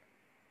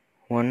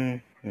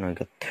 I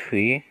got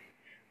 3.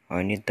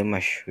 I need the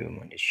mushroom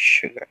and the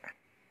sugar.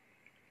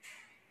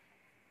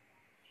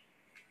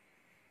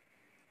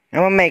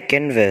 I'm gonna make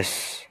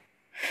invis.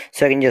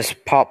 So I can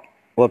just pop.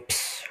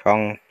 Whoops,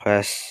 wrong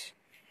press.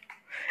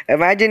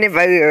 Imagine if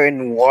I were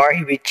in war,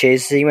 he'd be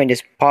chasing me and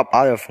just pop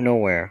out of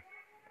nowhere.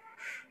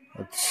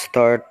 Let's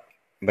start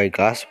by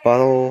glass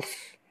bottles.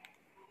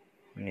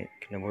 Can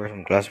I borrow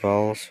some glass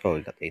bottles? Oh,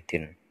 we got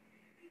 18.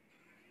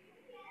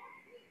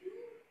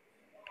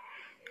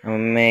 I'm gonna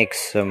make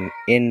some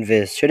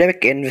invis. Should I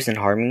make invis and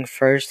harming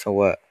first or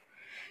what?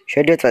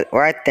 Should I do it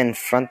right in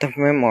front of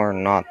him or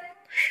not?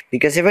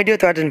 Because if I do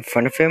it right in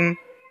front of him,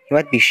 he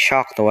might be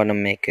shocked at what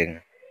I'm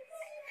making.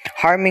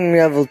 Harming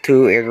level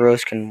 2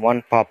 arrows can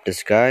one pop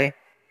this guy.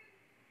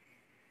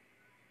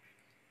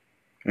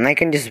 And I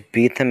can just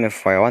beat him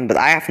if I want, but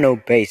I have no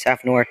base. I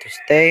have nowhere to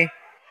stay.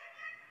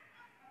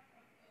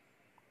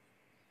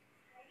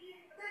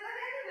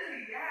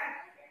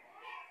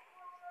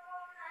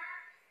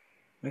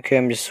 Okay,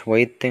 I'm just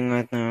waiting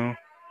right now.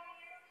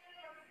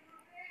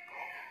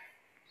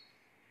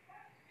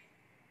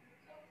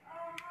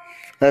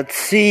 Let's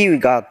see, we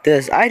got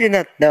this. I did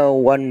not know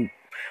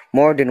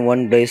more than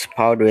one base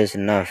powder is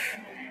enough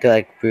to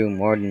like brew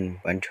more than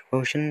a bunch of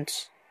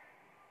potions.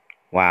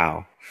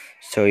 Wow.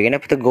 So you're gonna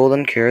put the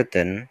golden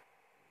keratin.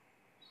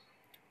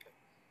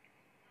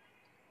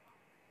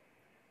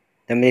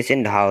 Then it's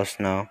in the house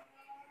now.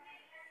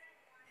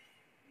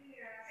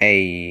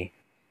 Hey.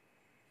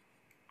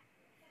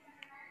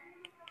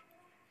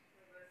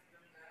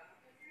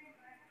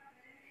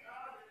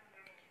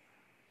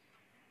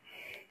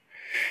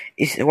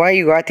 Why are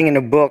you writing in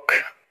a book?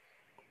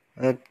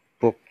 That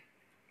book.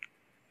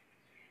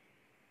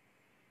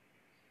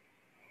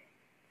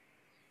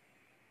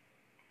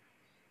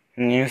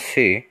 You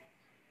see.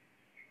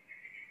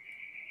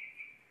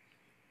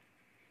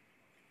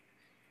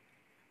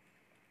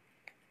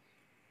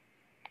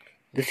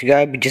 This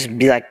guy would just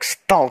be like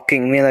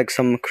stalking me like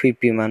some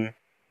creepy man.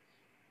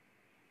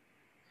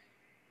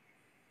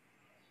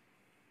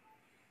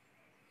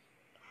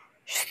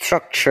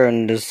 Structure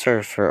in the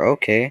surfer,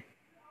 okay.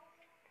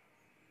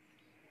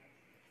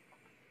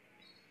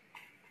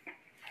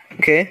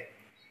 Okay.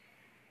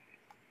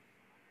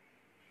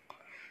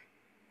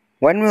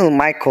 When will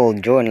Michael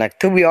join? Like,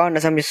 to be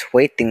honest, I'm just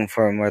waiting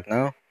for him right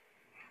now.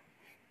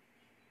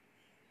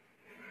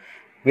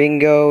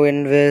 Bingo,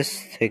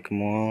 invest, take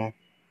them all.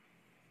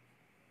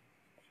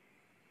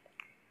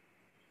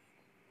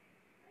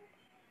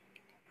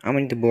 I'm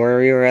going to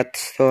borrow your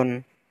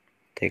redstone.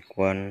 Take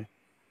one.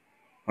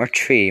 Or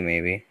three,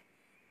 maybe.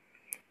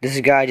 This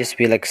guy just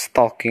be like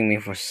stalking me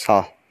for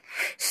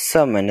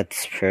some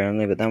minutes,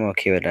 apparently, but I'm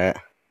okay with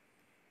that.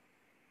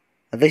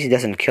 At least he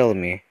doesn't kill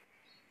me.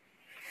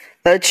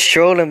 Let's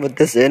troll him with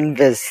this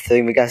invest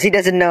thing because he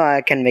doesn't know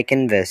I can make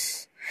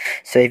invest.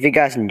 So if you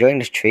guys enjoying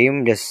the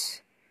stream,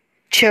 just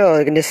chill.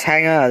 You can just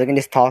hang out. You can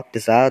just talk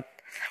this out.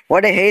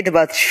 What I hate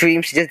about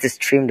streams is just the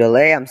stream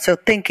delay. I'm still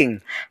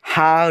thinking,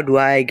 how do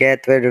I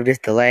get rid of this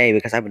delay?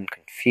 Because I've been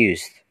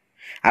confused.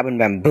 I've been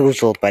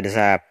bamboozled by this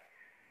app.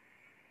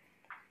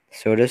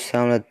 So this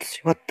sounded.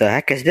 What the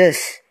heck is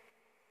this?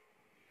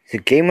 Is the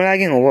game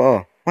lagging or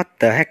what? What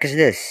the heck is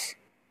this?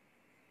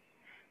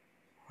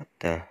 What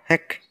the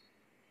heck?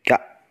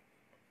 Got.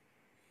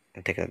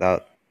 I'll take it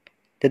out.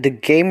 Did the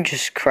game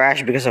just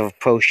crash because of a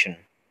potion?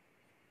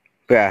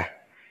 Bruh.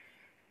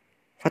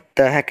 What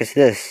the heck is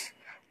this?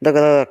 Look,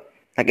 look, look.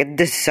 Like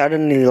this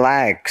suddenly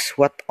lags.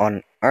 What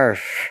on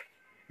earth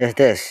is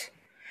this?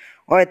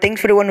 Alright,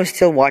 thanks for the one who's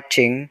still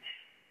watching.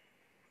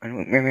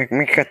 And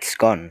Meerkat's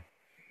gone.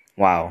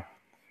 Wow.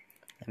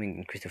 Let me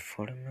increase the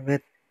volume a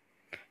bit.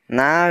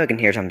 Now we can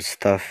hear some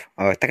stuff.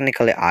 Or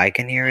technically I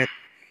can hear it.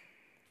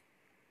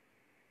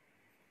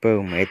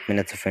 Boom, 8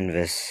 minutes of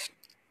invest.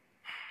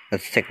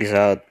 Let's check this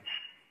out.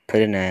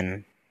 Put it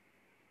in.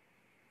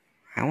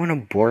 I wanna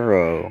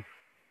borrow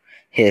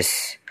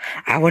his.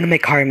 I wanna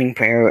make harming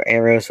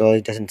arrows so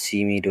he doesn't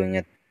see me doing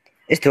it.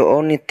 It's the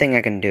only thing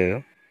I can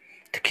do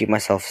to keep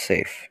myself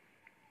safe.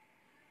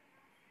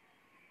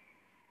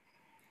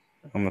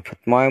 I'm gonna put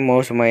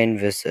most of my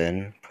invis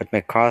in. Put my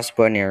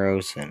crossbow and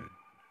arrows in.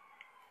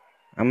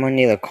 I'm gonna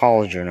need a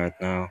cauldron right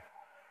now.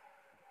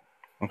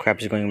 Oh crap,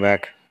 he's going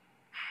back.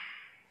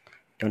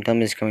 Don't tell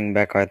me he's coming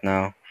back right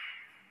now.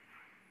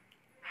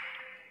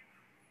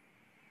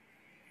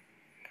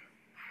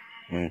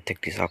 I'm gonna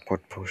take these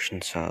awkward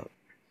potions out.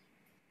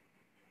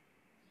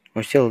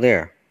 I'm still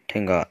there.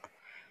 Thank God.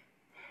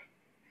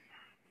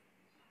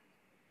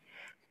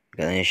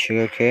 Got any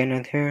sugar cane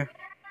out here?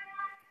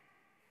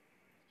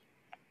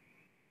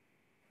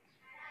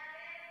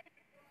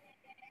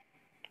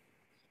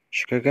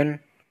 Sugarcane?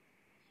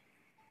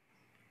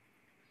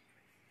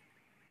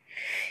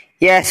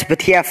 Yes,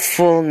 but he have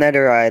full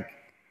netherite.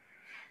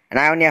 And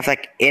I only have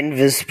like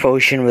invis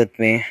potion with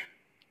me.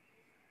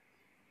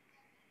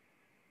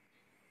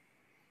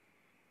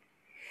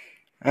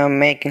 I'm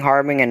making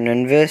harming and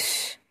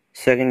invis.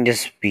 So I can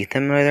just beat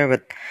him later,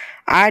 but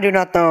I do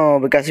not know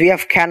because we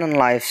have cannon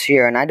lives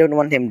here and I don't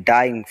want him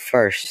dying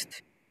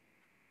first.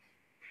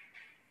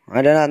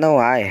 I do not know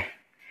why.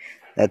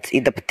 Let's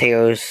eat the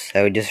potatoes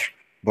that we just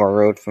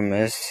borrowed from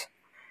this.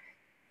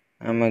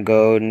 I'm gonna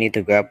go need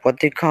to grab what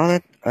do you call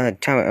it?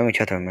 Let me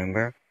try to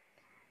remember.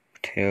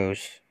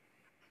 Potatoes.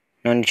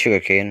 No need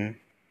sugarcane,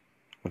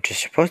 which is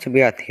supposed to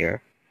be out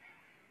here.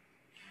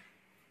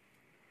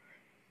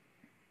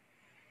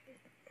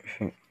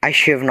 I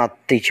should have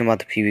not teach him how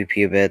to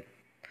PvP a bit.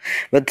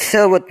 But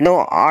still with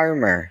no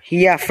armor.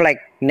 He have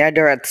like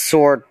netherite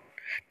sword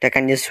that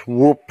can just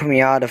whoop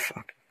me out of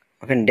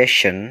a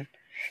condition.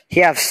 He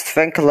have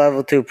strength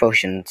level 2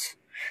 potions.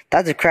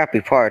 That's the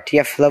crappy part. He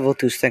have level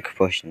 2 strength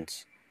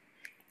potions.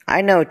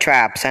 I know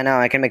traps. I know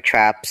I can make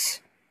traps.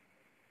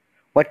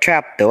 What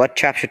trap though? What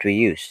trap should we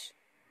use?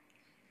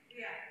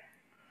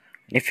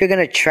 If you're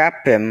gonna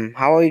trap him,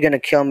 how are you gonna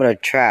kill him with a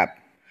trap?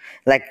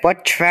 Like,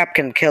 what trap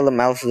can kill him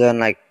else than,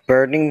 like,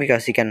 burning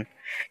because he can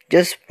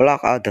just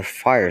block out the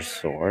fire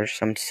source?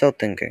 I'm still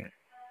thinking.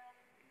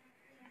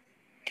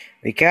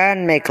 We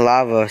can make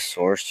lava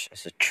source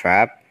as a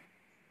trap.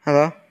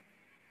 Hello?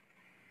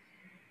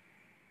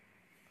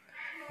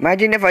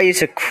 Imagine if I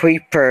use a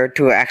creeper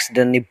to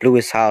accidentally blew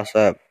his house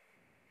up.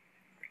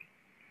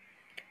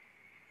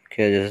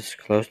 Okay, just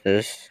close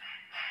this.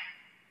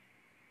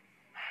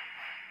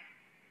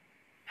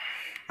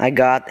 I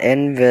got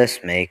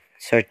investmate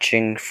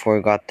searching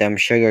for goddamn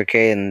sugar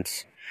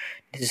canes.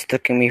 This is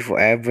taking me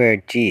forever,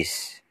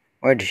 jeez.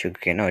 Where the sugar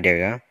cane? Oh, there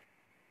you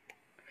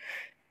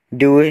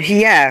go.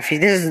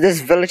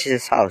 This village is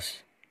his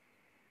house.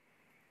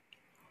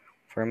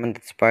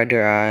 Fermented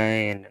spider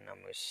eye, and then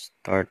I'm gonna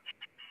start.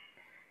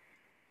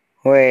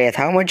 Wait,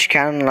 how much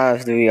cannon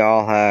lives do we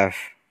all have?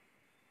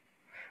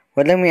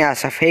 Wait, let me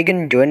ask, have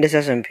Hagen joined this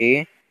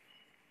SMP?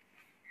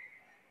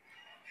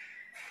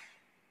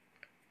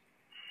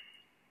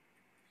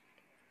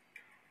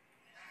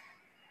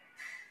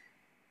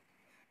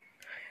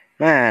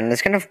 Man,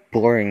 it's kind of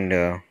boring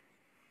though.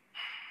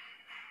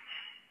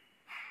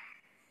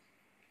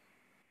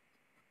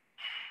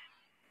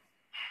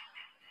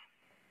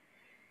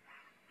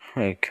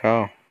 Holy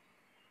cow.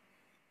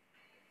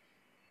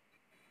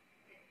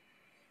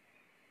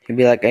 He'd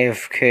be like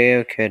AFK,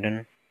 okay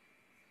then.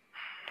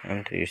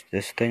 Time to use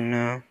this thing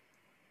now.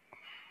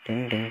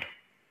 Ding ding.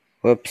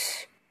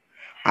 Whoops.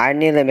 I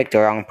nearly make the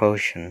wrong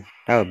potion.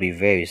 That would be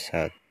very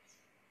sad.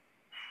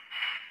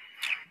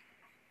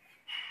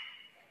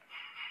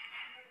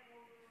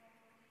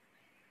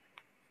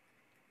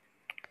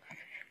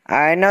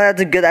 I know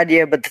that's a good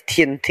idea, but the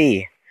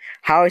TNT.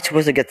 How are you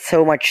supposed to get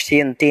so much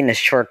TNT in a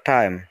short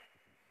time?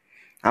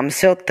 I'm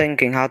still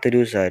thinking how to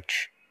do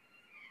such.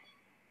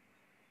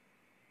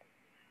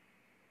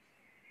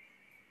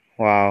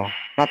 Wow,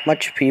 not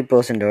much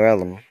people's in the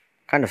realm.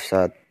 Kind of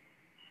sad.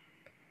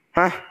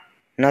 Huh?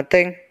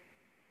 Nothing?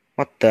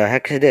 What the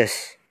heck is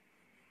this?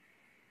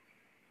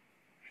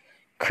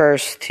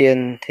 Cursed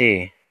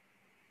TNT.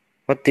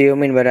 What do you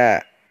mean by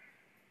that?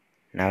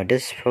 Now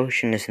this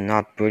potion is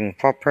not brewing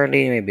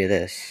properly, maybe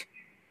this.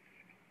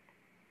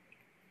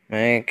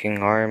 Making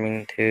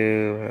harming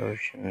 2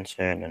 potions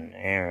and an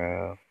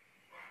arrow.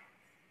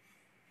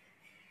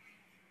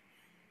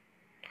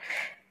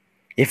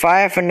 If I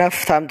have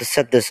enough time to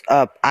set this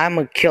up,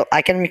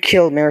 I can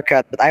kill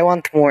Meerkat, but I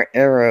want more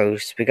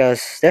arrows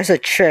because there's a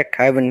trick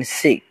I've been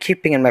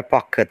keeping in my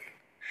pocket.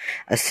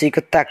 A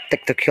secret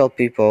tactic to kill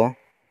people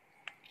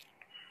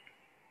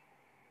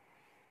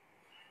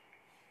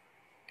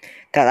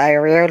that I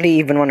rarely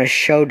even want to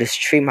show the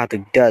stream how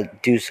to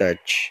do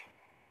such.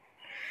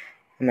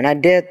 I mean,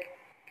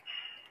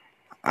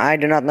 I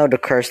do not know the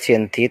cursed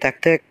TNT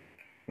tactic,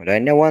 but I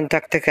know one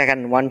tactic I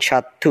can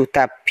one-shot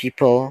 2-tap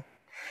people.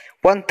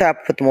 1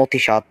 tap with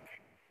multi-shot.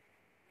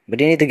 But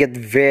you need to get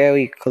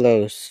very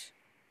close.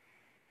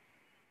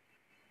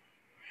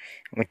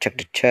 I'm gonna check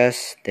the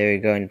chest. There you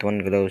go, I need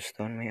 1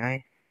 glowstone, may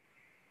I?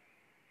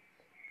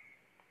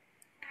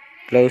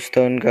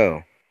 Glowstone,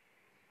 go.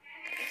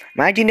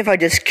 Imagine if I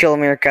just kill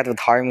Meerkat with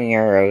harming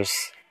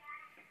arrows.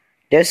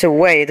 There's a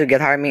way to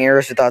get harming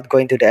arrows without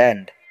going to the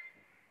end.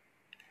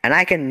 And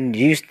I can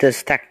use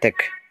this tactic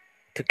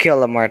to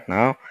kill him right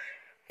now.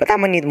 But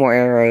I'm gonna need more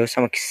arrows.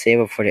 I'm gonna save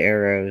up for the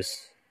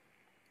arrows.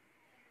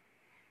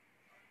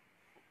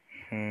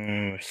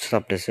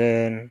 Stop this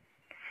in.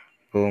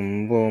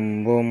 Boom,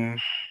 boom, boom.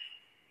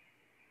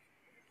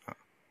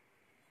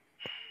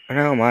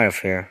 Now I'm out of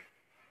here.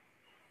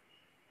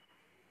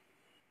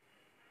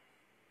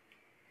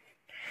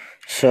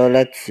 So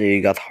let's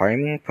see, got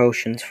harming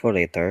potions for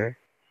later.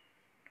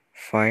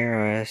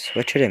 Fire ice,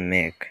 what should I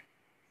make?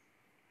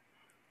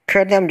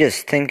 Currently I'm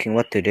just thinking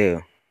what to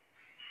do.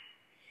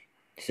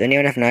 Does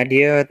anyone have an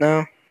idea right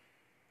now?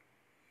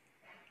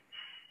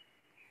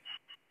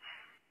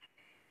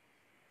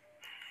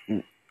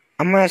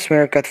 I'm gonna ask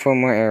Meerkat for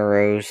more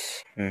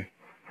arrows.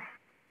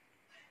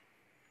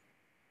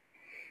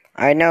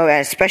 I know,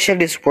 especially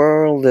this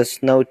world,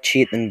 there's no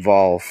cheat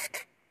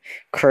involved.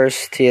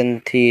 Cursed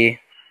TNT.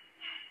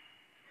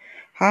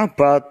 How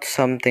about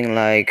something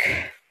like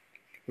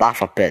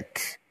lava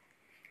pit?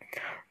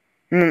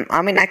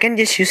 I mean, I can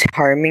just use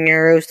harming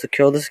arrows to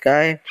kill this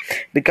guy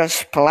because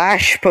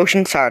splash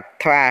potions are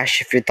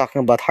trash if you're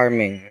talking about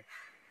harming.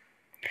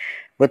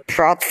 With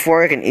Prot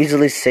 4, you can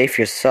easily save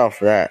yourself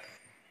that.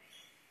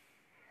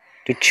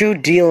 Your true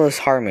deal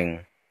is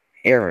harming.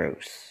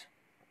 Arrows.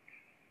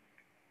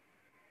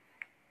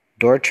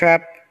 Door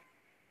trap?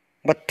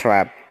 What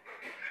trap?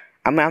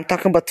 I'm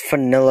talking about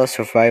vanilla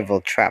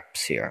survival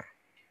traps here.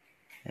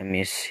 Let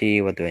me see,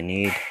 what do I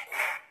need?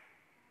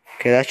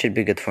 Okay, that should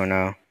be good for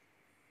now.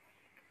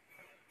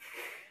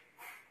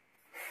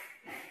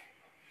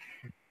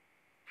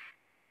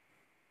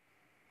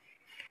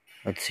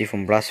 Let's see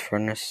from blast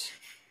furnace.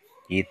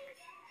 Eat.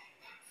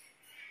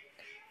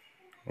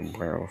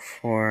 Barrel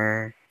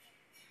 4.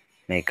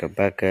 Make a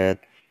bucket.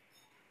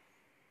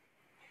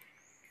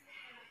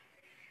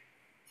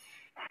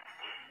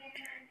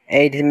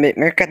 Hey, did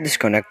Meerkat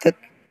disconnected?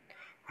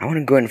 I want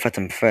to go and find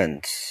some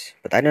friends,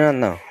 but I do not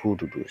know who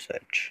to do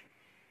such.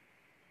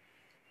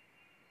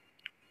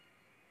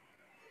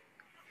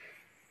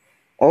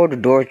 Oh, the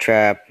door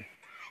trap.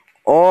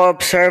 Oh,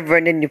 observer,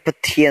 and then you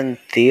put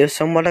TNT or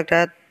something like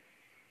that.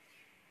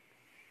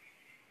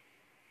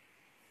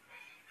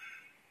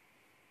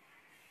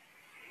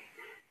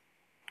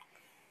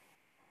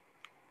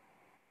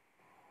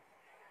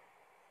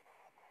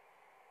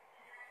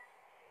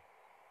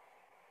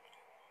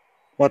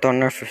 What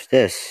on earth is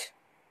this?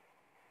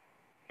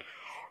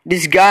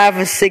 This guy have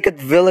a secret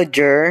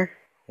villager.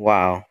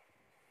 Wow.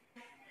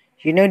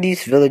 You know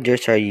these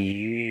villagers are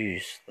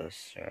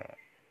useless.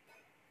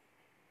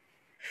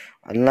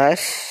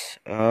 Unless...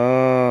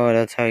 Oh,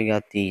 that's how you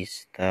got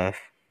these stuff.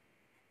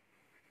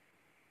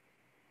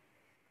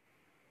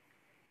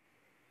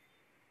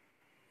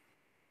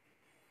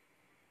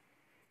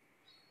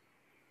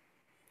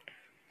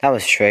 That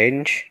was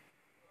strange.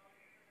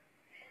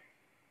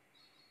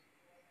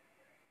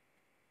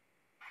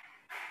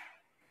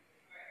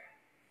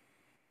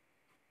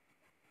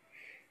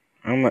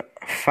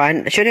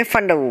 Should I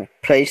find a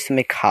place to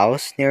make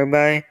house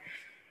nearby?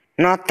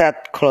 Not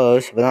that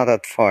close, but not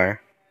that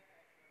far.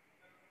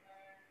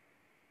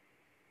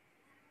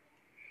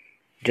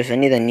 Just I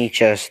need a neat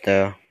chest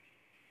though.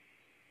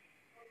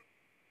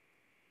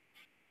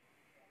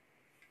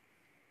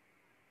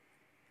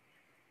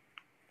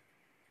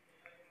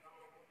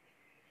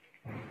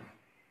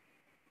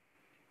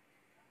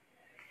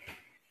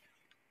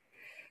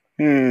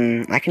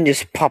 I can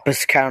just pop a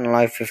scan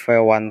life if I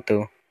want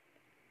to.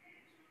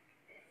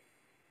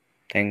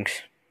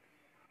 Thanks.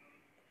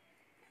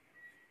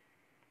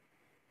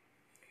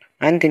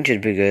 19 should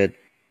be good.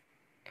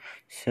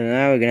 So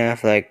now we're gonna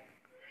have like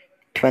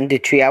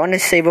 23. I want to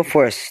save up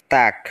for a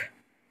stack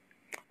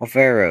of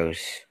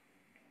arrows.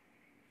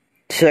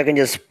 So I can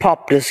just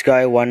pop this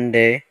guy one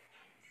day.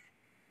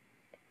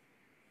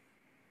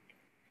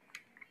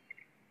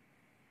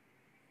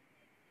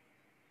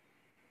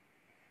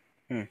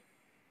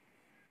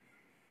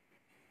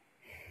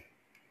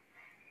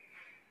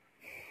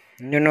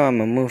 You know I'm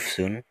gonna move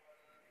soon.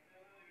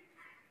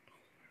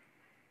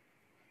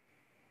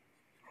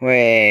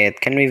 Wait,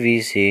 can we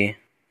VC?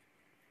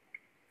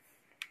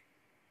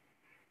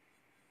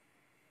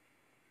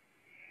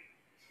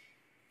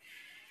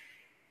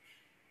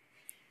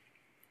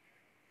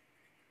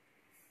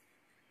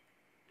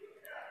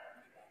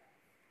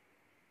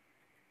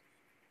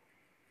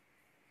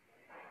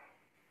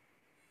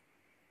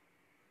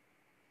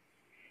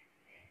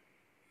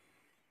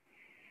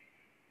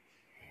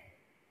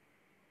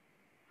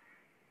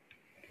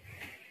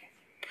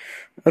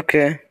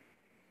 Okay.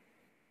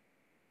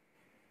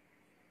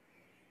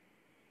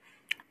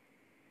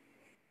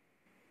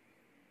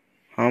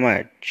 How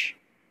much?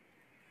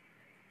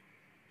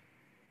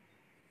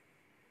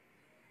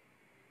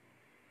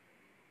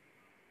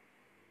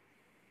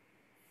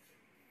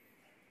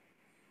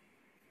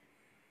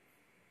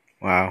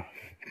 Wow.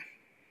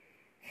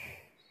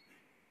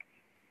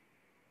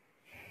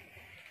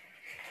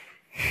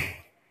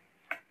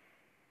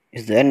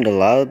 Is the end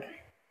allowed?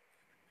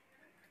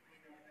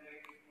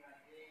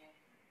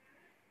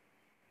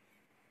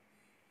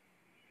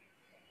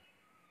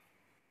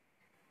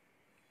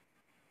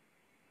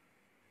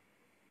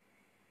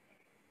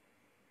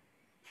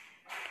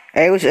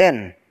 Hey, who's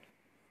in?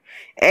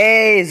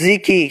 Hey,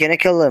 Ziki, can I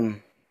kill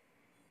him?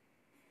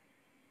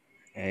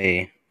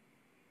 Hey.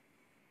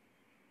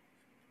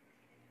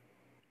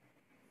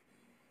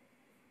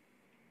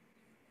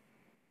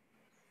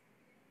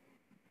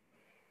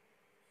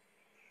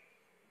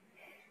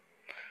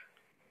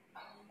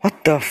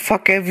 What the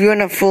fuck?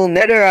 Everyone a full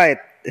netherite?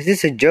 Is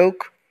this a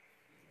joke?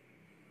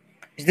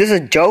 Is this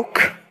a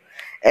joke?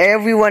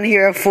 Everyone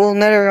here a full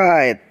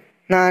netherite.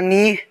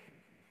 Nani?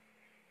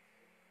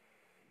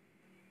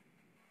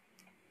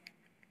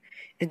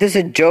 Is this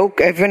a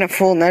joke? Everyone a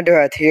full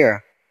netherite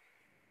here.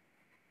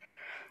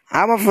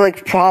 I'm gonna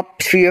like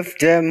pop 3 of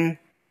them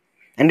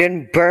and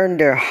then burn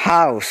their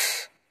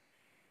house.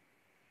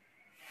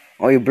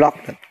 Oh, you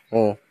blocked it.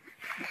 Oh.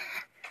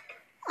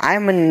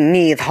 I'm gonna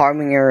need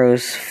harming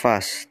arrows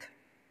fast.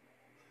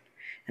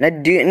 And I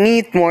do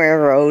need more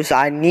arrows.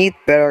 I need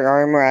better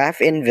armor. I have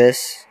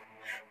invis.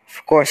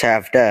 Of course I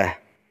have the.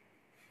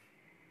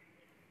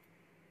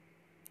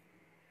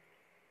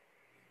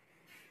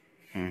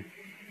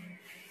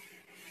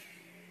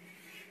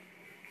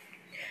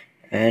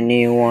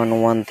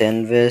 Anyone want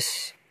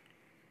invis?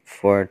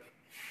 for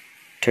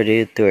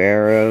 32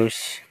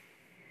 arrows.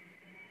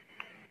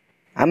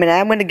 I mean,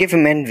 I'm gonna give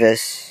him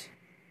Invis.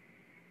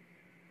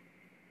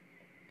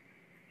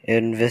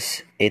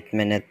 Invis 8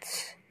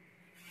 minutes.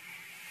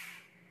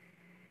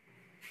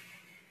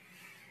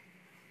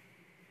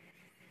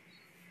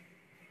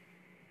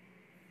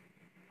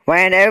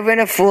 Man, even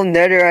a full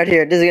nether out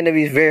here, this is gonna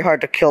be very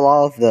hard to kill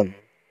all of them.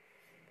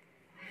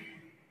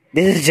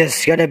 This is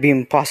just gonna be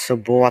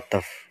impossible. What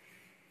the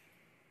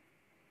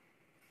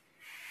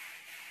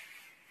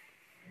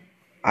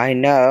I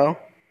know.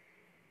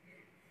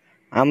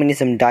 I'm gonna need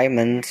some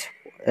diamonds.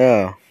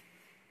 Oh.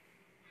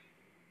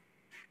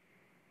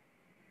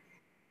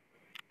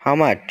 How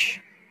much?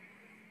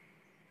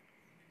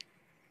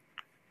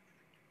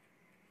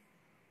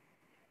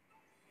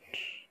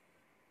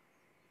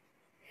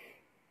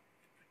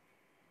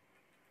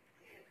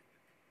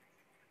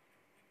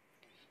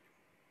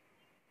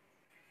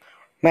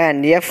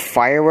 Man, do you have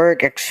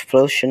firework,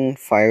 explosion,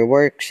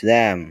 fireworks?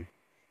 Damn.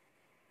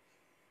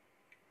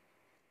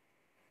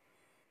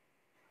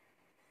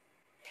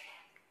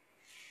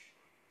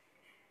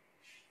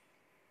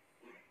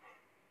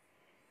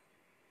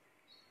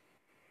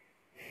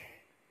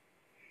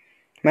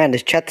 Man,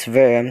 this chat's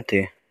very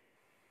empty.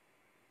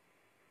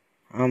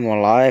 I'm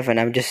alive and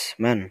I'm just,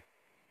 man,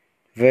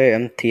 very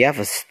empty. I have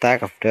a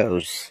stack of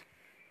those.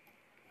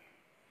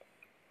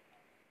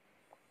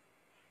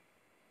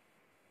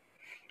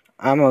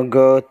 I'm gonna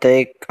go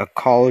take a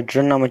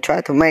cauldron. I'm gonna try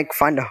to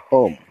find a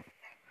home.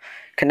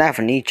 Can I have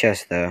an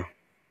e-chest though?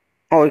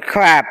 Oh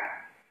crap!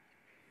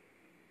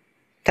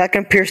 That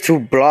can pierce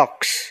through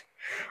blocks.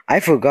 I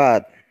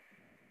forgot.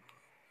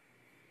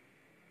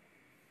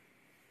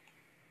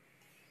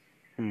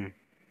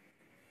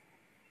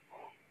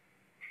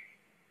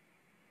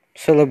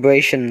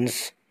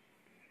 Celebrations.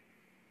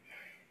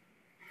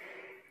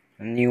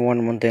 A new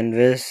one want to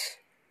invest.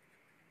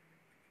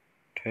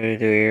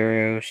 32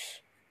 arrows.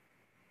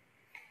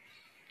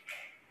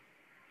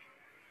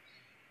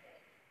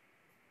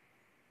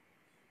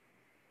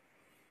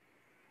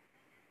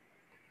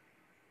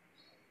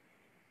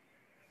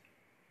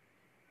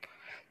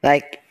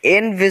 Like,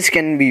 Invis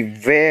can be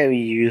very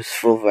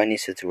useful for any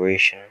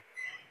situation.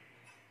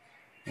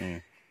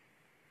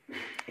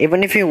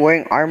 Even if you're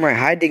wearing armor,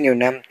 hiding your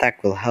name tag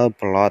will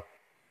help a lot.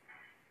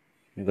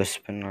 You go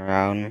spin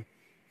around.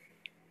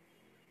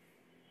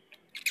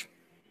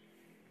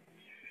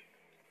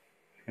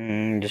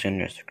 Just in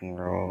your second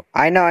row.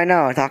 I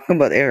know. Talking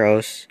about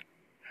arrows.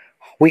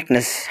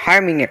 Weakness,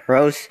 harming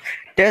arrows.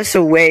 There's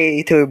a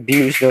way to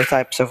abuse those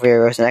types of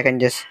arrows, and I can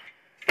just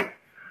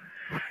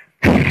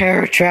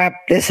arrow trap.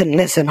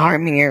 Listen,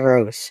 harming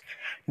arrows.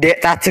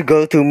 That's a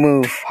go-to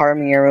move.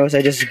 Harming arrows,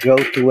 I just go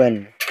to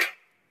win.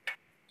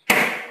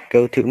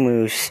 Go-to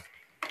moves.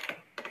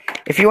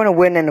 If you want to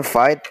win in a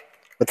fight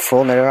with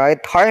full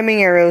netherite,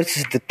 harming arrows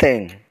is the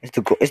thing. It's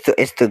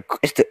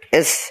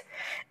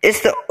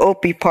the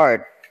OP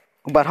part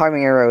about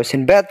harming arrows.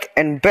 In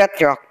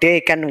Bedrock,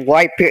 they can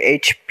wipe your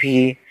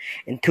HP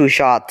in 2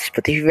 shots.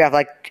 But if you have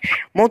like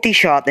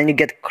multi-shot and you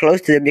get close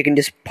to them, you can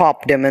just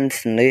pop them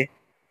instantly.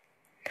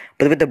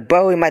 But with the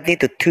bow, you might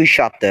need to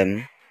 2-shot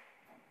them.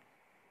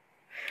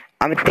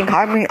 I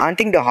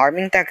think the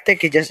harming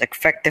tactic is just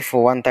effective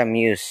for one-time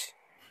use.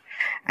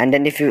 And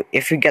then if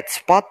you get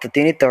spotted,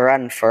 you need to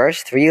run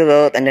first,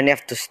 reload, and then you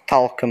have to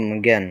stalk him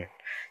again.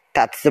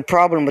 That's the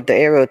problem with the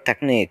arrow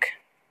technique.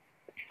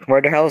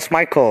 Where the hell is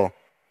Michael?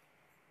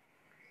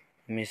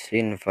 Let me see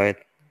invite.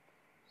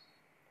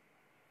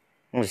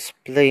 Oh, it's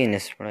playing.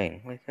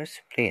 Wait, where's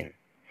playing?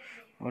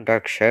 Oh,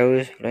 dark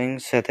shadows, playing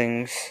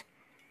settings.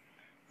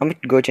 I'm gonna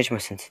go change my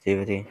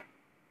sensitivity.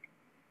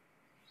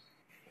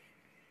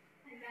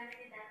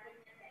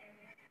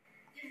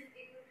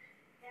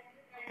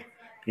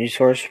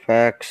 Resource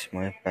packs,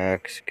 my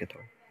packs, get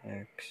all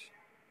packs.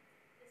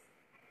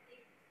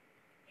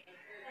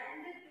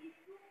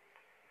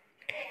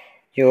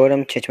 Yo, let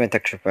me change my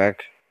texture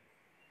pack.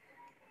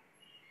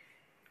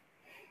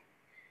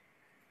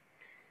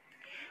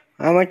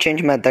 I'm gonna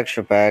change my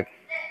texture pack.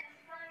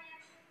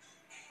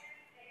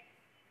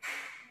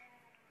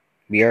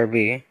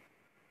 BRB.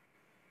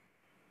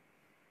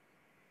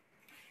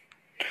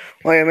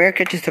 Wait,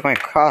 America just took my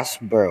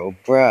crossbow,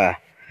 bruh.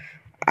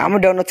 I'm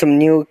gonna download some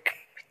new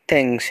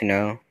things, you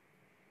know.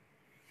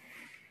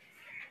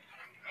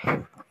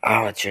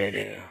 Oh, what should I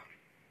do?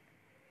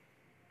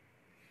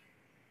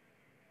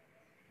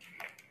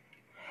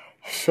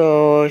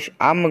 So,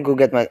 I'm gonna go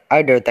get my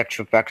other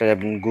texture pack that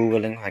I've been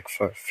googling like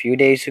for a few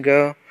days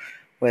ago.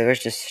 Wait,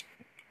 where's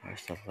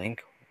the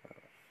link?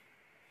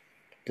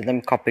 Let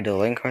me copy the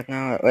link right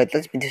now. Wait,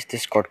 let's be this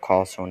Discord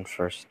call someone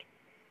first.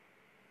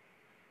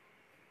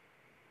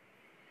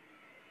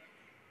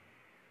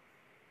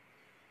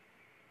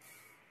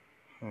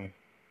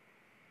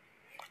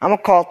 I'm gonna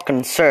call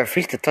Conserve.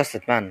 He's the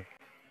trusted man.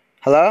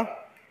 Hello?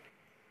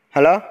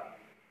 Hello?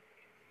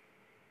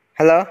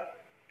 Hello?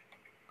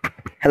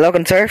 Hello,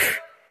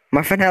 Conserve?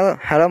 Muffin,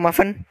 hello,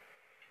 Muffin?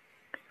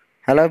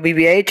 Hello,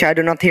 BBH, I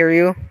do not hear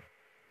you.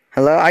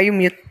 Hello, are you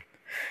mute?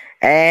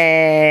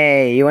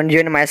 Hey, you want to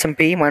join my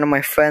SMP? One of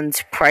my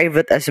friends'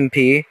 private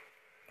SMP.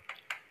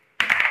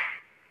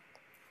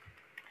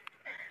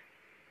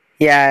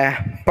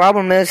 Yeah,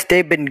 problem is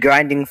they've been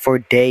grinding for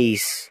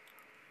days.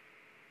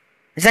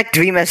 It's like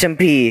Dream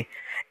SMP.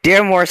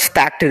 They're more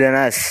stacked than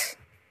us.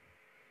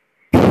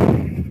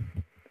 And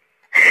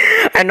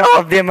all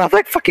of them have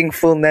like fucking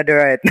full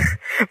netherite.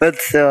 But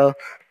still.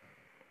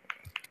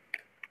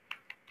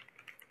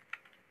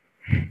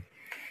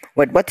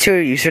 Wait, what's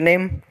your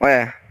username? Oh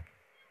yeah.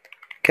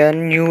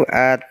 Can you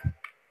add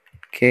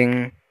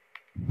King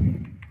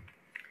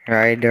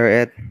Rider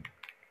it?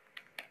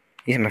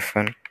 He's my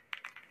friend.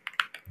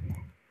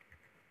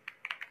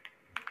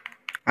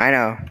 I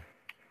know.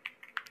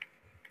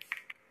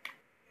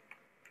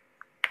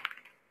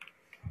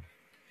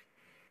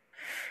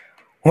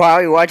 Wow,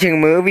 you're watching a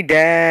movie?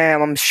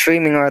 Damn, I'm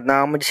streaming right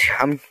now.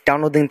 I'm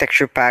downloading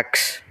texture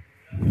packs.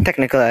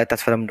 Technically,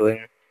 that's what I'm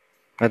doing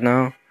right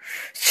now.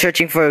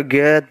 Searching for a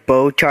good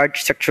bow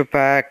charge texture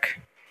pack.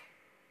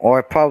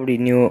 Or probably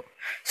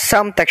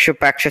some texture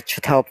packs that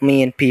should help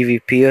me in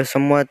PvP or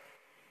somewhat.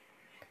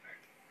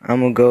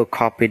 I'm gonna go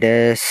copy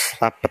this,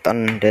 slap it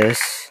on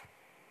this.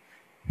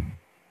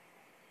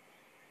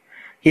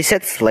 He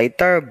says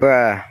later,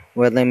 bruh.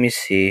 Well, let me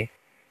see.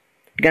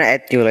 I'm gonna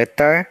add you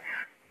later.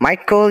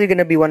 Michael, you're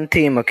gonna be one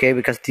team, okay?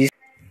 Because these.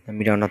 Let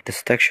me download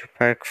this texture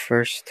pack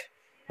first.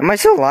 Am I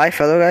still live?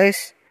 Hello,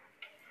 guys?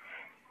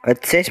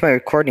 It says my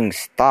recording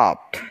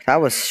stopped.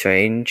 That was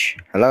strange.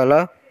 Hello,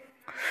 hello?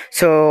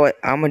 So,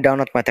 I'm gonna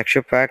download my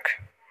texture pack.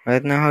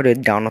 Right now, how do I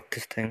download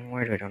this thing?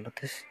 Where do I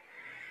download this?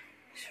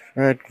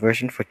 Red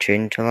version for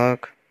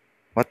changelog.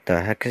 What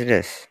the heck is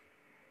this?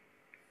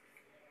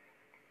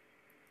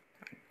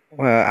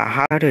 Well,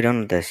 how do I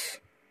download this?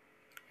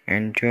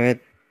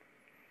 Android.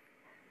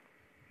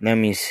 Let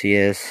me see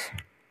this.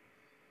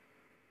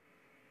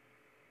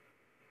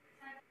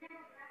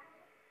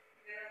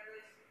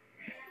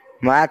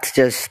 That's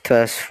just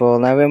stressful.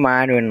 Never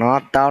mind, we're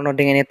not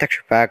downloading any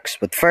texture packs.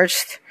 But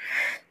first,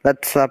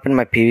 let's open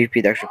my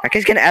PvP texture pack.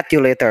 It's gonna add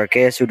you later,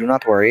 okay? So do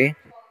not worry.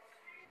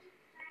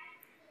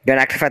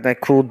 Gonna activate my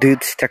cool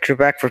dudes texture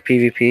pack for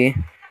PvP.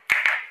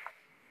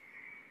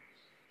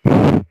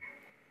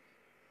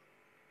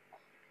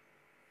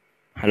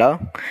 Hello?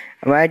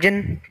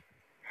 Imagine.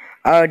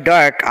 Oh,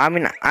 Dark. I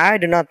mean, I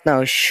do not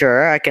know.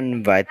 Sure, I can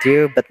invite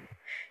you, but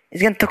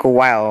it's gonna take a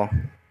while.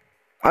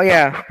 Oh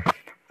yeah.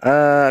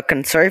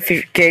 Sorry if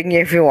you King,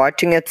 if you're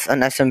watching, it's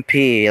an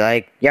SMP.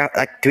 Like yeah,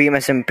 like Dream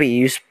SMP.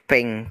 Use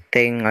ping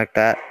thing like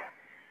that.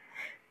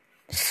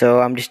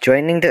 So I'm just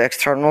joining the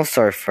external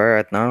server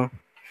right now.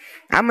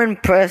 I'm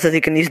impressed that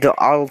you can use the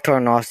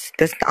Alternos.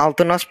 Does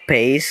Alternos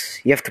pays?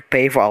 You have to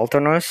pay for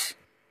Alternos?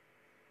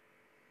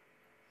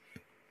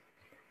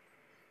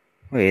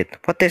 Wait,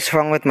 what is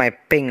wrong with my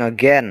ping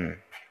again?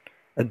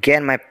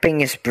 Again, my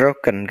ping is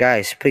broken,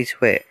 guys. Please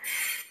wait.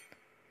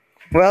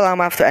 Well, I'm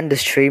have to end the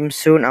stream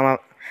soon.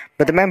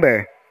 But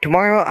remember,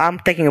 tomorrow I'm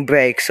taking a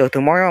break, so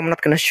tomorrow I'm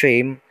not gonna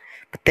stream.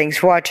 But thanks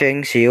for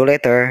watching. See you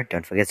later.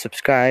 Don't forget to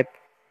subscribe.